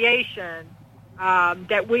retaliation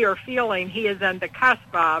that we are feeling, he is on the cusp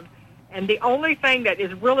of, and the only thing that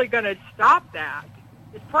is really going to stop that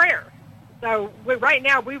is prayer. So right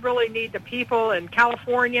now we really need the people in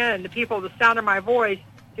California and the people of the sound of my voice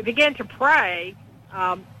to begin to pray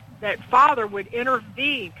that Father would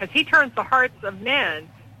intervene, because he turns the hearts of men.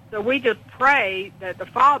 So we just pray that the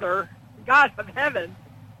Father, God of heaven,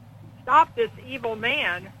 stop this evil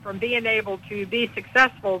man from being able to be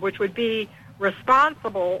successful, which would be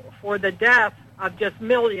responsible for the death of just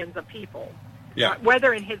millions of people,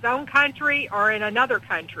 whether in his own country or in another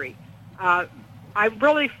country. I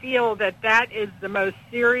really feel that is the most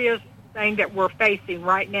serious thing that we're facing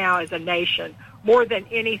right now as a nation, more than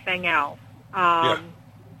anything else.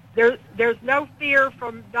 There's no fear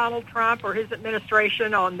from Donald Trump or his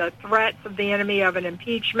administration on the threats of the enemy of an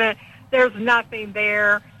impeachment. There's nothing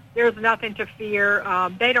there. There's nothing to fear.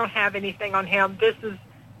 They don't have anything on him. This is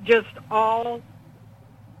just all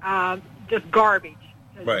just garbage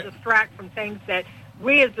to distract from things that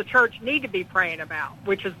we as the church need to be praying about,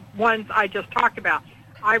 which is ones I just talked about.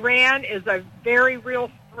 Iran is a very real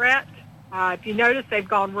threat. If you notice, they've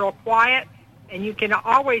gone real quiet, and you can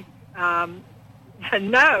always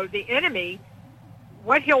know the enemy.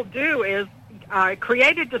 What he'll do is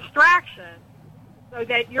create a distraction so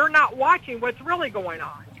that you're not watching what's really going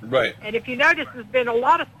on. Right. And if you notice, there's been a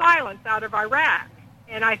lot of silence out of Iraq.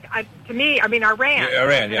 And Iran.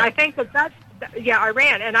 Iran, And I think that's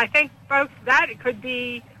Iran. And I think, folks, that it could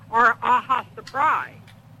be our aha surprise,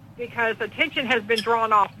 because attention has been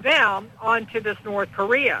drawn off them onto this North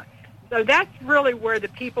Korea. So that's really where the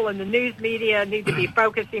people in the news media need to be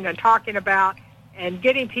focusing and talking about, and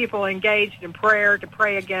getting people engaged in prayer to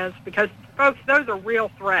pray against, because, folks, those are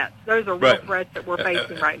real threats. Those are real threats that we're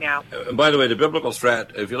facing right now. By the way, the biblical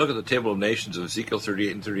threat, if you look at the table of nations of Ezekiel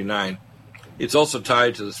 38 and 39, it's also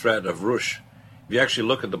tied to the threat of Rush. If you actually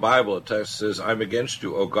look at the Bible, it says, I'm against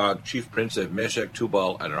you, O Gog, chief prince of Meshech,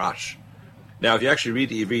 Tubal, and Rosh. Now, if you actually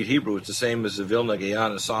read Hebrew, it's the same as the Vilna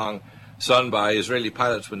Gayana song sung by Israeli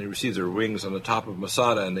pilots when they received their wings on the top of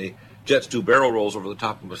Masada, and the jets do barrel rolls over the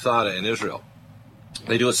top of Masada in Israel.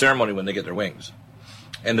 They do a ceremony when they get their wings.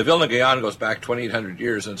 And the Vilna Gayana goes back 2,800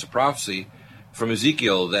 years, and it's a prophecy from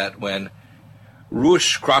Ezekiel that when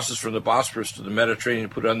Rush crosses from the Bosphorus to the Mediterranean,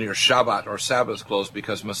 put on your Shabbat or Sabbath clothes,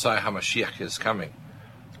 because Messiah HaMashiach is coming.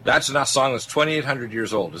 That's a song that's 2,800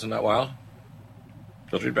 years old. Isn't that wild?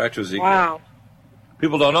 Let's read back to Ezekiel. Wow.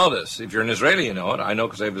 People don't know this. If you're an Israeli, you know it. I know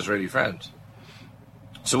because I have Israeli friends.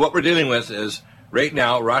 So what we're dealing with is, right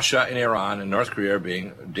now, Russia and Iran and North Korea are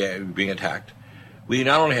being attacked. We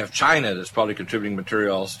not only have China that's probably contributing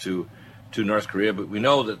materials to North Korea, but we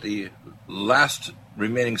know that the last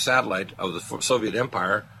remaining satellite of the Soviet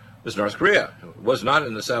Empire was North Korea. It was not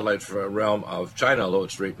in the satellite realm of China, although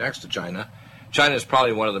it's right next to China. China is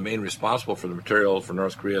probably one of the main responsible for the material for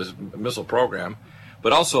North Korea's missile program.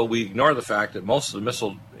 But also we ignore the fact that most of the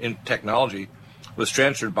missile technology was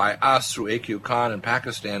transferred by us through AQ Khan in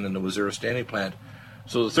Pakistan in the Waziristani plant.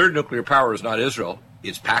 So the third nuclear power is not Israel,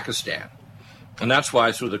 it's Pakistan. And that's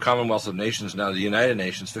why through the Commonwealth of Nations, now the United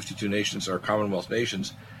Nations, 52 nations are Commonwealth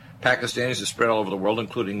nations, Pakistanis are spread all over the world,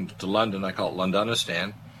 including to London. I call it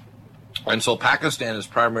Londonistan. And so Pakistan is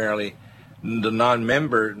primarily the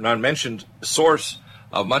non-mentioned source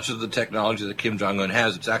of much of the technology that Kim Jong-un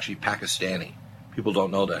has. It's actually Pakistani. People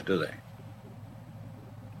don't know that, do they?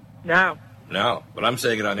 No. No, but I'm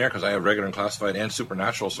saying it on there because I have regular and classified and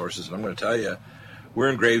supernatural sources, and I'm going to tell you, we're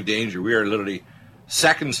in grave danger. We are literally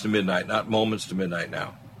seconds to midnight, not moments to midnight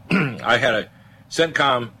now. I had a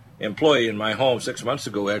CENTCOM employee in my home 6 months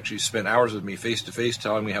ago who actually spent hours with me face-to-face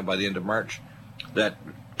telling me how by the end of March that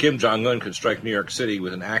Kim Jong-un could strike New York City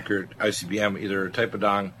with an accurate ICBM, either a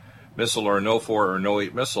Taipei missile or a No-4 or a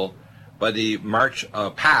No-8 missile, by the March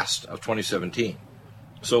past of 2017.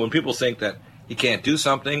 So when people think that he can't do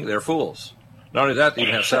something, they're fools. Not only that, they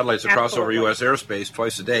even have satellites that cross over U.S. airspace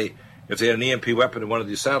twice a day. If they had an EMP weapon in one of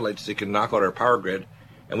these satellites, they can knock out our power grid.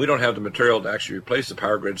 And we don't have the material to actually replace the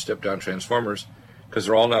power grid step-down transformers because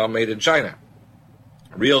they're all now made in China.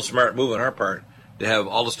 Real smart move on our part to have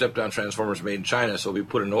all the step-down transformers made in China, so we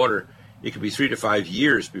put in order. It could be 3 to 5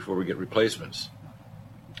 years before we get replacements.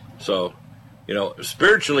 So,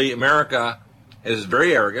 spiritually, America is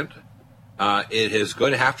very arrogant. It is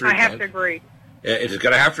going to have to repent. I have to agree. It is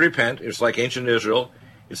going to have to repent. It's like ancient Israel.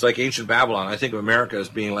 It's like ancient Babylon. I think of America as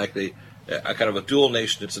being like a kind of a dual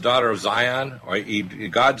nation. It's the daughter of Zion, or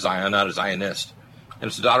God Zion, not a Zionist. And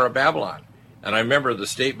it's the daughter of Babylon. And I remember the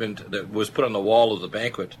statement that was put on the wall of the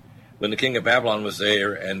banquet when the king of Babylon was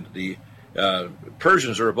there and the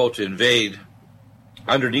Persians were about to invade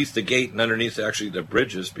underneath the gate and underneath actually the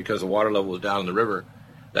bridges because the water level was down in the river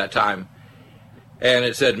that time. And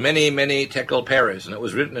it said, many, many tekel peres, and it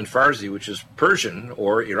was written in Farsi, which is Persian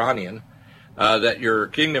or Iranian, that your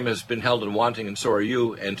kingdom has been held in wanting, and so are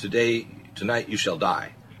you, and tonight you shall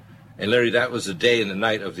die. And literally that was the day and the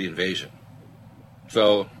night of the invasion.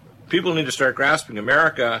 So people need to start grasping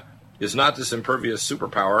America is not this impervious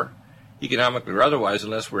superpower, economically or otherwise,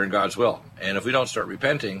 unless we're in God's will. And if we don't start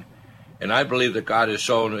repenting, and I believe that God has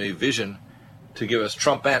shown a vision to give us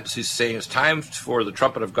trumpets, he's saying it's time for the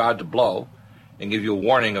trumpet of God to blow, and give you a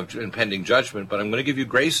warning of impending judgment. But I'm going to give you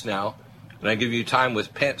grace now, and I give you time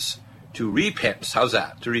with pence to repent. How's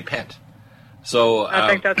that? To repent. So I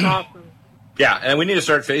think that's awesome. Yeah, and we need to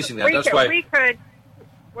start facing that.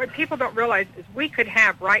 What people don't realize is we could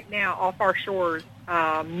have right now off our shores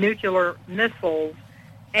nuclear missiles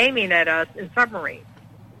aiming at us in submarines.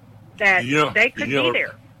 That they could be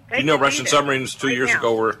there. Russian submarines 2 years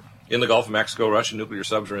ago were in the Gulf of Mexico. Russian nuclear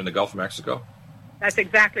subs are in the Gulf of Mexico. That's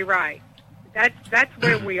exactly right. That's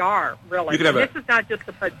where we are, really. This is not just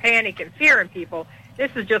to put panic and fear in people.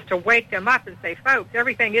 This is just to wake them up and say, folks,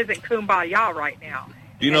 everything isn't kumbaya right now.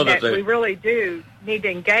 Do you know that we really do need to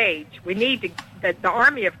engage? That the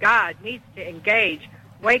army of God needs to engage,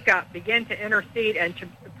 wake up, begin to intercede and to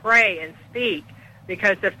pray and speak.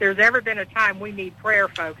 Because if there's ever been a time we need prayer,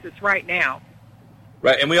 folks, it's right now.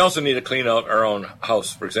 Right, and we also need to clean out our own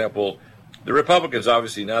house. For example, the Republicans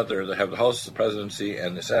obviously now they have the House, the presidency,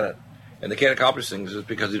 and the Senate. And they can't accomplish things is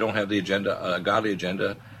because they don't have the agenda, a godly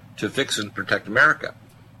agenda, to fix and protect America.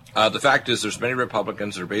 The fact is there's many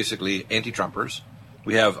Republicans that are basically anti-Trumpers.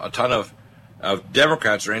 We have a ton of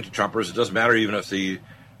Democrats are anti-Trumpers. It doesn't matter even if the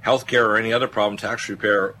health care or any other problem, tax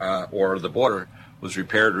repair or the border was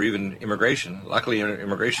repaired, or even immigration. Luckily,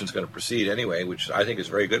 immigration is going to proceed anyway, which I think is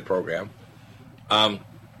a very good program.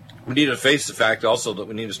 We need to face the fact also that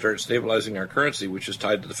we need to start stabilizing our currency, which is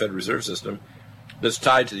tied to the Federal Reserve System. That's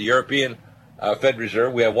tied to the European Fed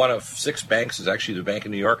Reserve. We have one of 6 banks. Is actually the Bank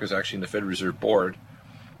of New York is actually in the Fed Reserve Board.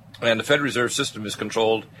 And the Fed Reserve System is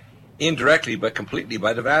controlled indirectly but completely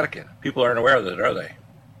by the Vatican. People aren't aware of that, are they?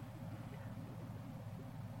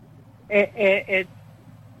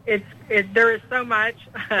 There is so much.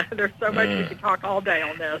 There's so much we could talk all day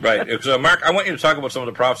on this. Right. So, Mark, I want you to talk about some of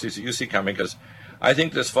the prophecies that you see coming, because I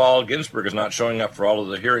think this fall Ginsburg is not showing up for all of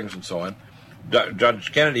the hearings and so on.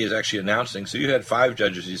 Judge Kennedy is actually announcing. So you had 5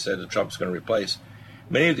 judges you said that Trump's going to replace.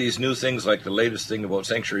 Many of these new things, like the latest thing about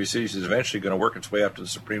sanctuary cities, is eventually going to work its way up to the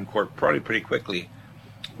Supreme Court probably pretty quickly.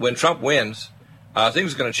 When Trump wins,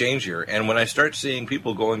 things are going to change here. And when I start seeing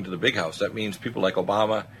people going to the big house, that means people like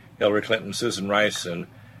Obama, Hillary Clinton, Susan Rice, and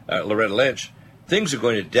Loretta Lynch, things are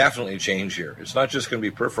going to definitely change here. It's not just going to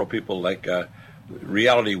be peripheral people like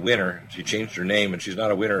Reality Winner. She changed her name, and she's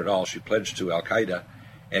not a winner at all. She pledged to Al-Qaeda,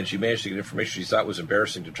 and she managed to get information she thought was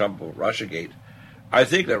embarrassing to Trump about Russiagate. I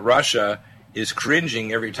think that Russia is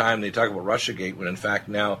cringing every time they talk about Russiagate, when in fact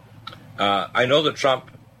now I know that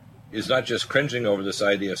Trump is not just cringing over this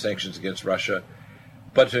idea of sanctions against Russia,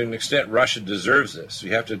 but to an extent Russia deserves this.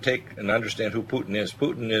 You have to take and understand who Putin is.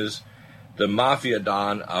 Putin is the mafia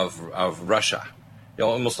don of Russia.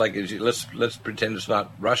 Almost like, let's pretend it's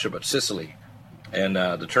not Russia but Sicily and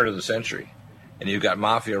the turn of the century. And you've got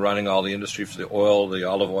mafia running all the industry for the oil, the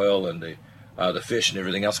olive oil, and the fish and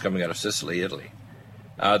everything else coming out of Sicily, Italy.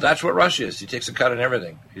 That's what Russia is. He takes a cut on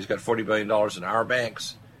everything. He's got $40 billion in our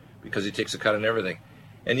banks because he takes a cut on everything.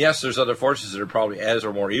 And yes, there's other forces that are probably as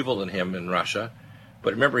or more evil than him in Russia.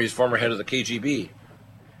 But remember, he's former head of the KGB.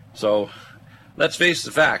 So let's face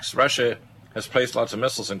the facts. Russia has placed lots of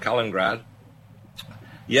missiles in Kaliningrad.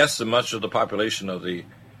 Yes, much of the population of the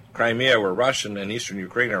Crimea were Russian and eastern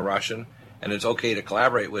Ukraine are Russian. And it's okay to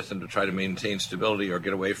collaborate with them to try to maintain stability or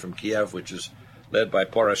get away from Kiev, which is led by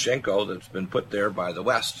Poroshenko, that's been put there by the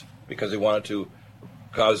West because they wanted to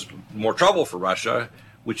cause more trouble for Russia,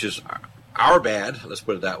 which is our bad, let's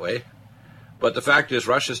put it that way. But the fact is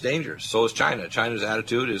Russia's dangerous. So is China. China's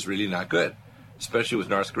attitude is really not good, especially with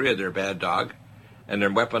North Korea. They're a bad dog, and they're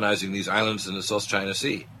weaponizing these islands in the South China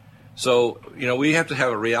Sea. So, we have to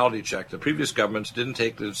have a reality check. The previous governments didn't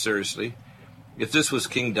take this seriously. If this was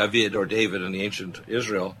King David or David in the ancient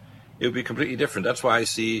Israel, it would be completely different. That's why I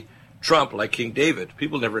see Trump like King David.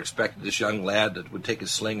 People never expected this young lad that would take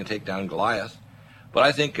his sling and take down Goliath. But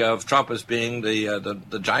I think of Trump as being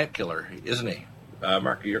the giant killer, isn't he?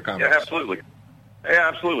 Mark, your comments. Yeah, absolutely. Yeah,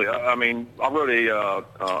 absolutely. I mean, I wrote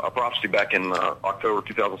a prophecy back in October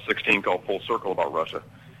 2016 called Full Circle about Russia,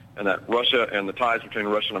 and that Russia and the ties between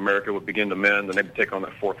Russia and America would begin to mend, and they would take on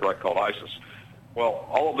that Fourth Reich called ISIS. Well,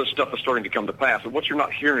 all of this stuff is starting to come to pass. And what you're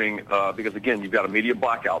not hearing, because, again, you've got a media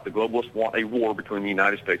blackout. The globalists want a war between the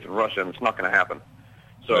United States and Russia, and it's not going to happen.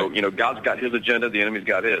 So, God's got his agenda. The enemy's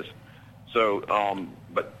got his. So,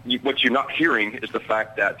 what you're not hearing is the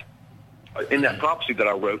fact that in that prophecy that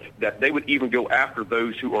I wrote, that they would even go after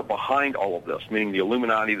those who are behind all of this, meaning the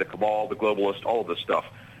Illuminati, the cabal, the globalists, all of this stuff.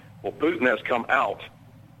 Well, Putin has come out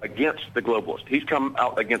against the globalists. He's come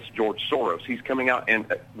out against George Soros. He's coming out and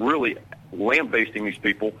really lambasting these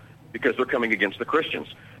people because they're coming against the Christians.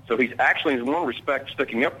 So he's actually, in one respect,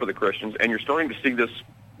 sticking up for the Christians, and you're starting to see this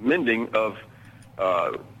mending of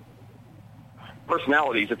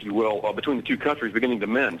personalities, if you will, between the two countries beginning to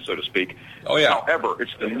mend, so to speak. Oh, yeah. However,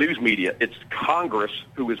 it's the news media, it's Congress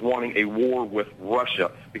who is wanting a war with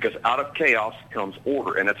Russia, because out of chaos comes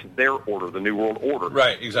order, and it's their order, the New World Order.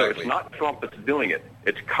 Right, exactly. So it's not Trump that's doing it.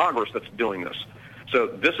 It's Congress that's doing this. So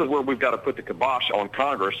this is where we've got to put the kibosh on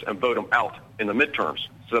Congress and vote them out in the midterms.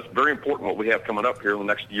 So that's very important what we have coming up here in the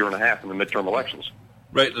next year and a half in the midterm elections.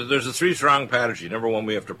 Right. There's a three-pronged strategy. Number one,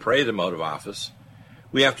 we have to pray them out of office.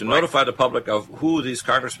 We have to notify the public of who these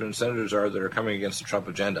congressmen and senators are that are coming against the Trump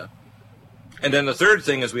agenda. And then the third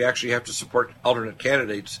thing is we actually have to support alternate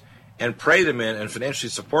candidates and pray them in and financially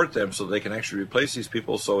support them so they can actually replace these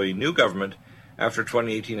people, so a new government after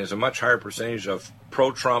 2018 has a much higher percentage of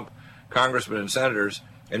pro-Trump congressmen and senators,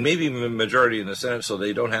 and maybe even a majority in the Senate, so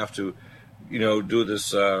they don't have to, do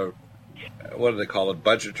this, what do they call it,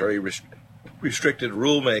 budgetary restricted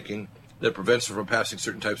rulemaking that prevents them from passing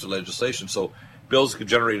certain types of legislation. So bills get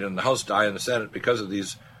generated in the House die in the Senate because of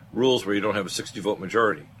these rules where you don't have a 60-vote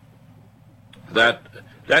majority. That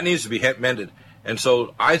needs to be mended. And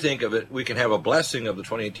so I think of it, we can have a blessing of the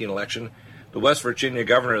 2018 election. The West Virginia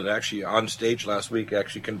governor that actually on stage last week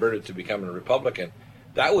actually converted to becoming a Republican.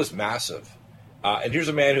 That was massive. And here's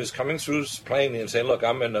a man who's coming through plainly and saying, look,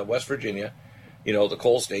 I'm in West Virginia, the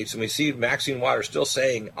coal states, and we see Maxine Waters still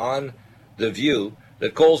saying on The View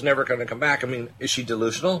that coal's never going to come back. I mean, is she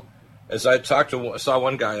delusional? As I saw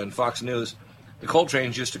one guy on Fox News, the coal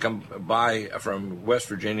trains used to come by from West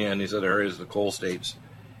Virginia and these other areas of the coal states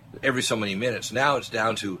every so many minutes. Now it's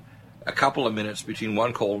down to a couple of minutes between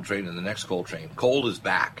one coal train and the next coal train. Coal is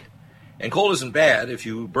back. And coal isn't bad if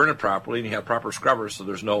you burn it properly and you have proper scrubbers so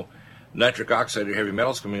there's no nitric oxide or heavy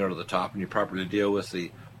metals coming out of the top, and you properly deal with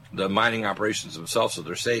the mining operations themselves so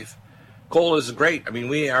they're safe. Coal is great. I mean,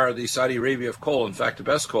 we are the Saudi Arabia of coal. In fact, the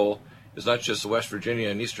best coal is not just the West Virginia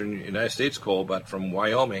and eastern United States coal, but from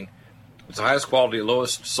Wyoming. It's the highest quality,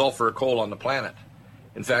 lowest sulfur coal on the planet.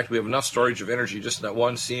 In fact, we have enough storage of energy just in that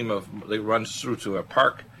one seam that runs through to a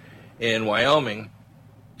park in Wyoming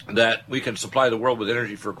that we can supply the world with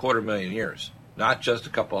energy for 250,000 years. Not just a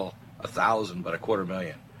thousand, but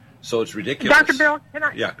 250,000. So it's ridiculous. Dr. Bill,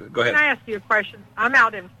 go ahead. Can I ask you a question? I'm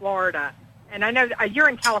out in Florida, and I know you're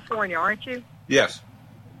in California, aren't you? Yes.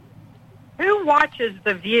 Who watches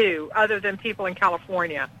The View other than people in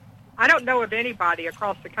California? I don't know of anybody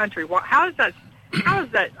across the country. How is that? how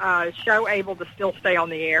is that show able to still stay on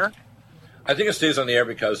the air? I think it stays on the air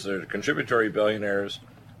because they're contributory billionaires,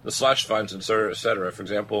 the slush funds, et cetera. For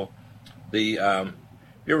example, you ever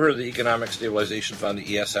heard of the Economic Stabilization Fund, the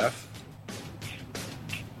ESF?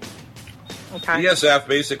 Okay. The ESF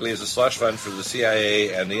basically is a slush fund for the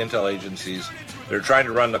CIA and the intel agencies. They're trying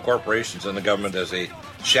to run the corporations and the government as a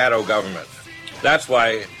shadow government. That's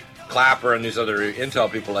why Clapper and these other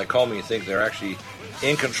intel people like Comey think they're actually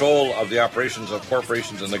in control of the operations of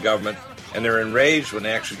corporations and the government, and they're enraged when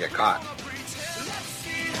they actually get caught.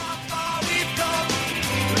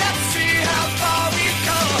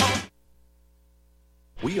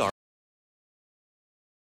 We are.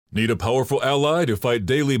 Need a powerful ally to fight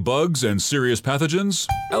daily bugs and serious pathogens?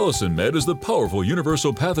 Allicin Med is the powerful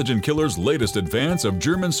universal pathogen killer's latest advance of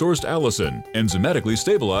German-sourced allicin, enzymatically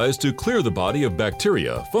stabilized to clear the body of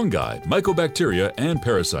bacteria, fungi, mycobacteria, and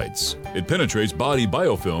parasites. It penetrates body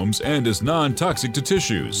biofilms and is non-toxic to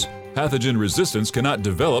tissues. Pathogen resistance cannot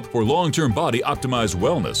develop for long-term body-optimized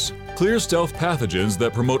wellness. Clear stealth pathogens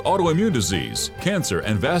that promote autoimmune disease, cancer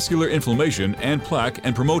and vascular inflammation and plaque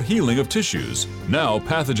and promote healing of tissues. Now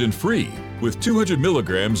pathogen-free. With 200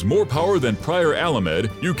 milligrams more power than prior Alamed,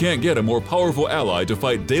 you can't get a more powerful ally to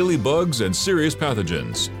fight daily bugs and serious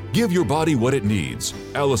pathogens. Give your body what it needs.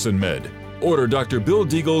 Allicin Med. Order Dr. Bill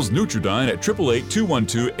Deagle's Nutridyne at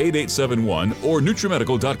 888-212-8871 or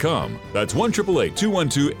NutriMedical.com. That's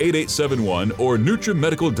 1-888-212-8871 or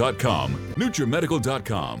NutriMedical.com.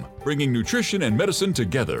 NutriMedical.com, bringing nutrition and medicine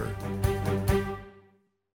together.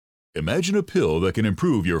 Imagine a pill that can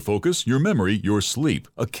improve your focus, your memory, your sleep,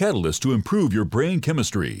 a catalyst to improve your brain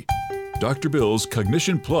chemistry. Dr. Bill's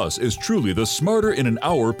Cognition Plus is truly the smarter in an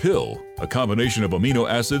hour pill. A combination of amino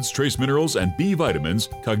acids, trace minerals, and B vitamins,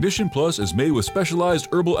 Cognition Plus is made with specialized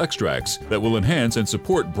herbal extracts that will enhance and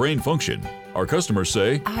support brain function. Our customers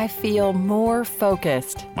say, I feel more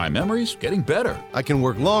focused. My memory's getting better. I can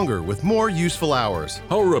work longer with more useful hours.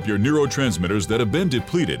 Power up your neurotransmitters that have been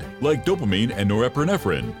depleted, like dopamine and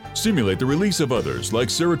norepinephrine. Stimulate the release of others, like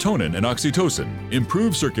serotonin and oxytocin.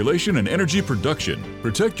 Improve circulation and energy production.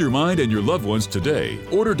 Protect your mind and your loved ones today.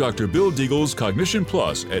 Order Dr. Bill Deagle's Cognition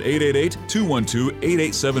Plus at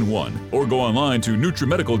 888-212-8871 or go online to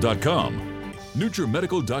NutriMedical.com.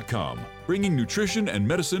 NutriMedical.com, bringing nutrition and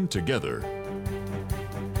medicine together.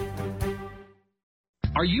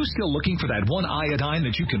 Are you still looking for that one iodine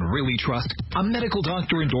that you can really trust? A medical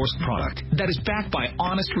doctor-endorsed product that is backed by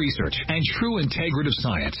honest research and true integrative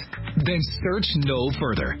science? Then search no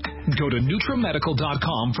further. Go to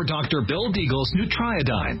NutriMedical.com for Dr. Bill Deagle's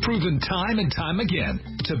Nutriodine, proven time and time again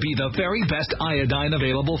to be the very best iodine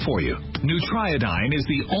available for you. Nutriodine is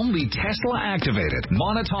the only Tesla-activated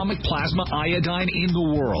monatomic plasma iodine in the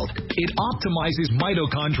world. It optimizes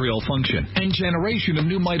mitochondrial function and generation of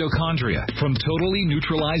new mitochondria, from totally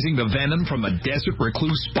neutralizing the venom from a desert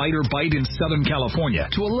recluse spider bite in Southern California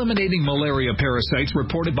to eliminating malaria parasites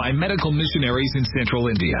reported by medical missionaries in Central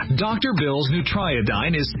India. Dr. Bill's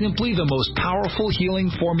Nutriodine is simply the most powerful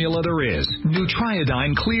healing formula there is.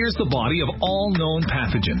 Nutriodine clears the body of all known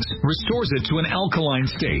pathogens, restores it to an alkaline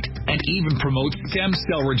state, and even promotes stem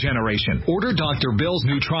cell regeneration. Order Dr. Bill's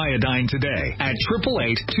Nutriodine today at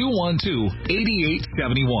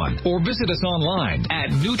 888-212-8871 or visit us online at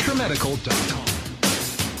NutriMedical.com.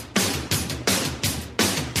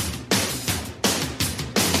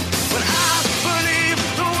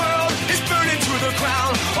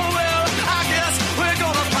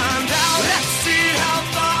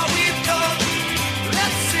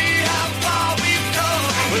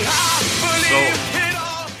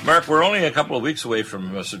 Mark, we're only a couple of weeks away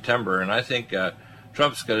from September, and I think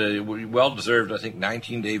Trump's got a well-deserved,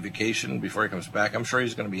 19-day vacation before he comes back. I'm sure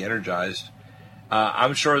he's going to be energized.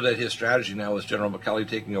 I'm sure that his strategy now with General McKelly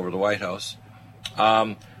taking over the White House.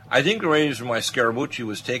 I think the reason why Scaramucci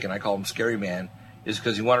was taken, I call him Scary Man, is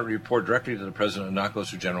because he wanted to report directly to the president and not go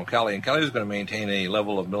through General Kelly. And Kelly is going to maintain a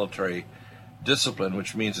level of military discipline,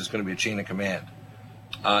 which means it's going to be a chain of command.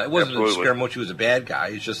 It wasn't that Scaramucci was a bad guy.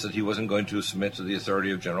 It's just that he wasn't going to submit to the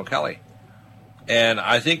authority of General Kelly. And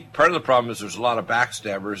I think part of the problem is there's a lot of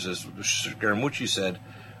backstabbers. As Scaramucci said,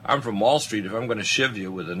 I'm from Wall Street. If I'm going to shiv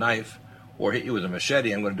you with a knife or hit you with a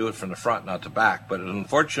machete, I'm going to do it from the front, not the back. But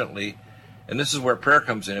unfortunately, and this is where prayer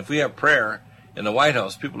comes in, if we have prayer in the White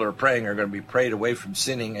House, people who are praying are going to be prayed away from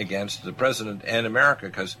sinning against the president and America,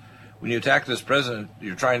 because when you attack this president,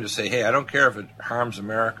 you're trying to say, hey, I don't care if it harms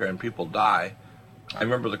America and people die. I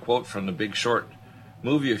remember the quote from The Big Short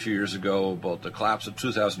movie a few years ago about the collapse of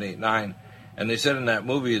 2008-9, and they said in that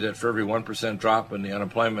movie that for every 1% drop in the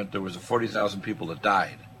unemployment, there was 40,000 people that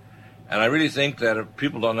died. And I really think that if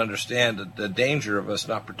people don't understand the danger of us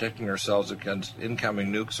not protecting ourselves against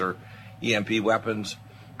incoming nukes or EMP weapons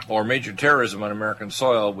or major terrorism on American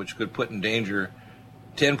soil, which could put in danger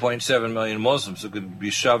 10.7 million Muslims who could be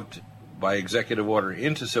shoved by executive order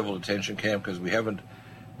into civil detention camp because we haven't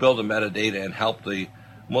built a metadata and helped the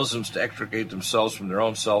Muslims to extricate themselves from their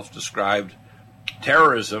own self-described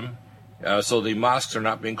terrorism. So the mosques are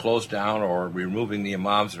not being closed down or removing the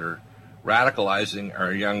imams that are radicalizing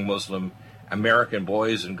our young Muslim American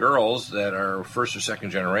boys and girls that are first or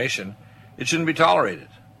second generation. It shouldn't be tolerated.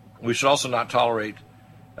 We should also not tolerate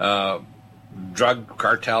drug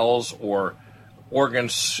cartels or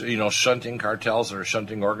organs, shunting cartels that are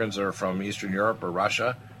shunting organs that are from Eastern Europe or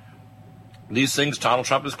Russia. These things Donald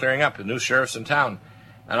Trump is clearing up, the new sheriff's in town.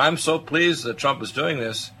 And I'm so pleased that Trump is doing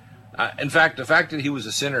this. In fact, the fact that he was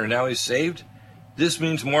a sinner and now he's saved, this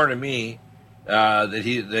means more to me, that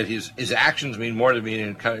his actions mean more to me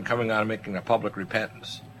than coming out and making a public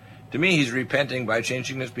repentance. To me, he's repenting by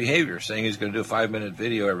changing his behavior, saying he's going to do a 5-minute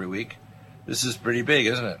video every week. This is pretty big,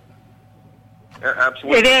 isn't it?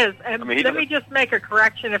 Absolutely. It is. And let me just make a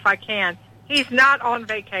correction if I can. He's not on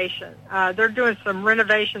vacation. They're doing some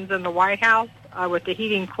renovations in the White House with the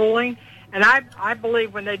heating and cooling. And I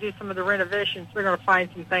believe when they do some of the renovations, they're going to find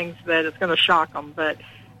some things that it's going to shock them. But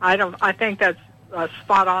I think that's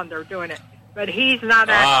spot on. They're doing it. But he's not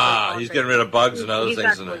actually. He's getting rid of bugs and other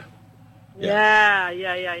things in it.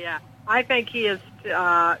 Yeah. I think he is,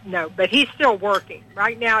 no, but he's still working.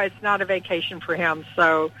 Right now, it's not a vacation for him.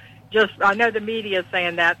 So I know the media is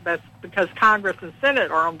saying that's because Congress and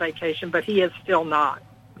Senate are on vacation, but he is still not.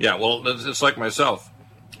 Yeah, well, it's like myself.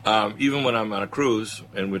 Even when I'm on a cruise,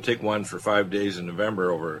 and we take one for 5 days in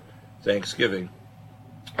November over Thanksgiving,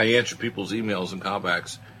 I answer people's emails and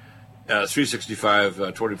callbacks 365,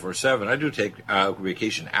 24/7. I do take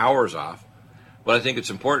vacation hours off, but I think it's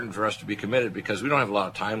important for us to be committed because we don't have a lot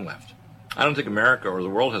of time left. I don't think America or the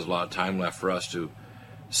world has a lot of time left for us to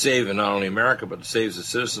save, and not only America, but to save the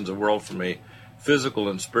citizens of the world from a physical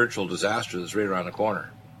and spiritual disaster that's right around the corner.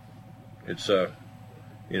 It's, when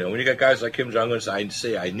you got guys like Kim Jong-un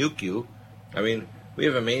say, I nuke you, I mean, we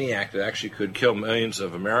have a maniac that actually could kill millions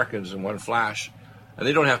of Americans in one flash, and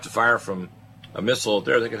they don't have to fire from a missile out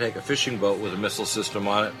there. They could take a fishing boat with a missile system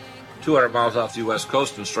on it 200 miles off the U.S.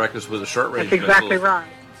 coast and strike us with a short-range missile. That's exactly right.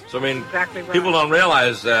 So, I mean, exactly right. People don't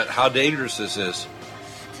realize that how dangerous this is.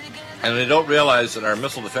 And they don't realize that our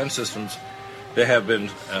missile defense systems, they have been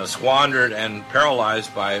squandered and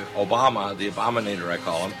paralyzed by Obama, the Abominator, I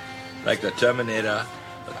call him, like the Terminator,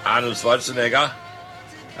 Arnold Schwarzenegger.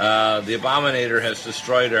 The Abominator has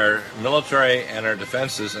destroyed our military and our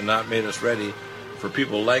defenses and not made us ready for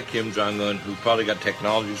people like Kim Jong-un, who probably got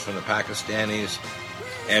technologies from the Pakistanis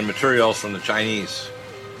and materials from the Chinese.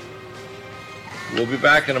 We'll be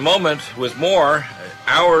back in a moment with more.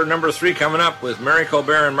 Hour number 3 coming up with Mary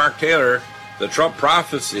Colbert and Mark Taylor, the Trump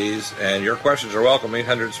Prophecies, and your questions are welcome,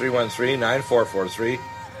 800-313-9443.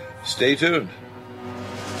 Stay tuned.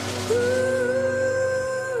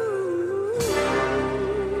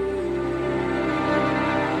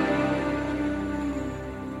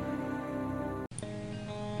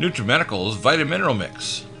 NutriMedical's Vitamineral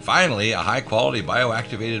Mix. Finally, a high-quality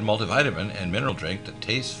bioactivated multivitamin and mineral drink that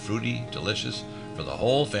tastes fruity, delicious for the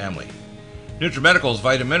whole family. NutriMedical's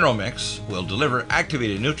Vitamineral Mix will deliver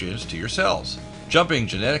activated nutrients to your cells, jumping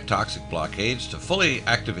genetic toxic blockades to fully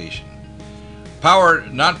activation.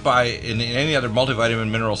 Powered not by any other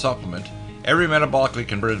multivitamin mineral supplement, every metabolically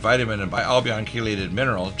converted vitamin and bialbion chelated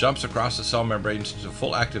mineral jumps across the cell membranes to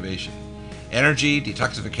full activation. Energy,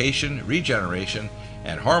 detoxification, regeneration,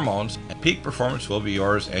 and hormones, and peak performance will be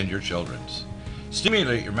yours and your children's.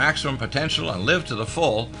 Stimulate your maximum potential and live to the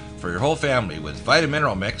full for your whole family with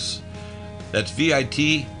Vitamineral Mix. That's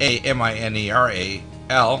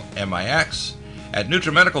VITAMINERALMIX at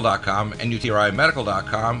NutriMedical.com and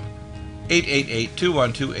NutriMedical.com,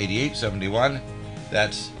 888-212-8871.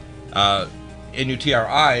 That's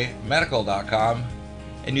NutriMedical.com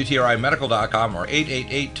and NutriMedical.com or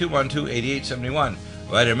 888-212-8871.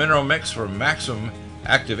 Vitamineral Mix for maximum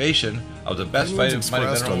activation of the best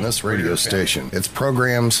expressed on this radio station, its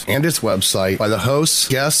programs, and its website by the hosts,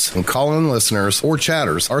 guests, and call-in listeners or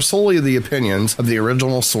chatters are solely the opinions of the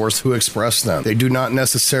original source who expressed them. They do not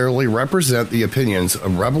necessarily represent the opinions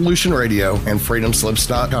of Revolution Radio and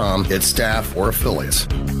FreedomSlips.com, its staff, or affiliates.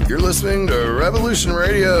 You're listening to Revolution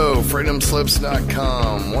Radio,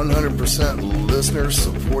 FreedomSlips.com, 100%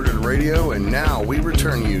 listener-supported radio, and now we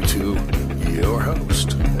return you to your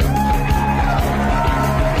host.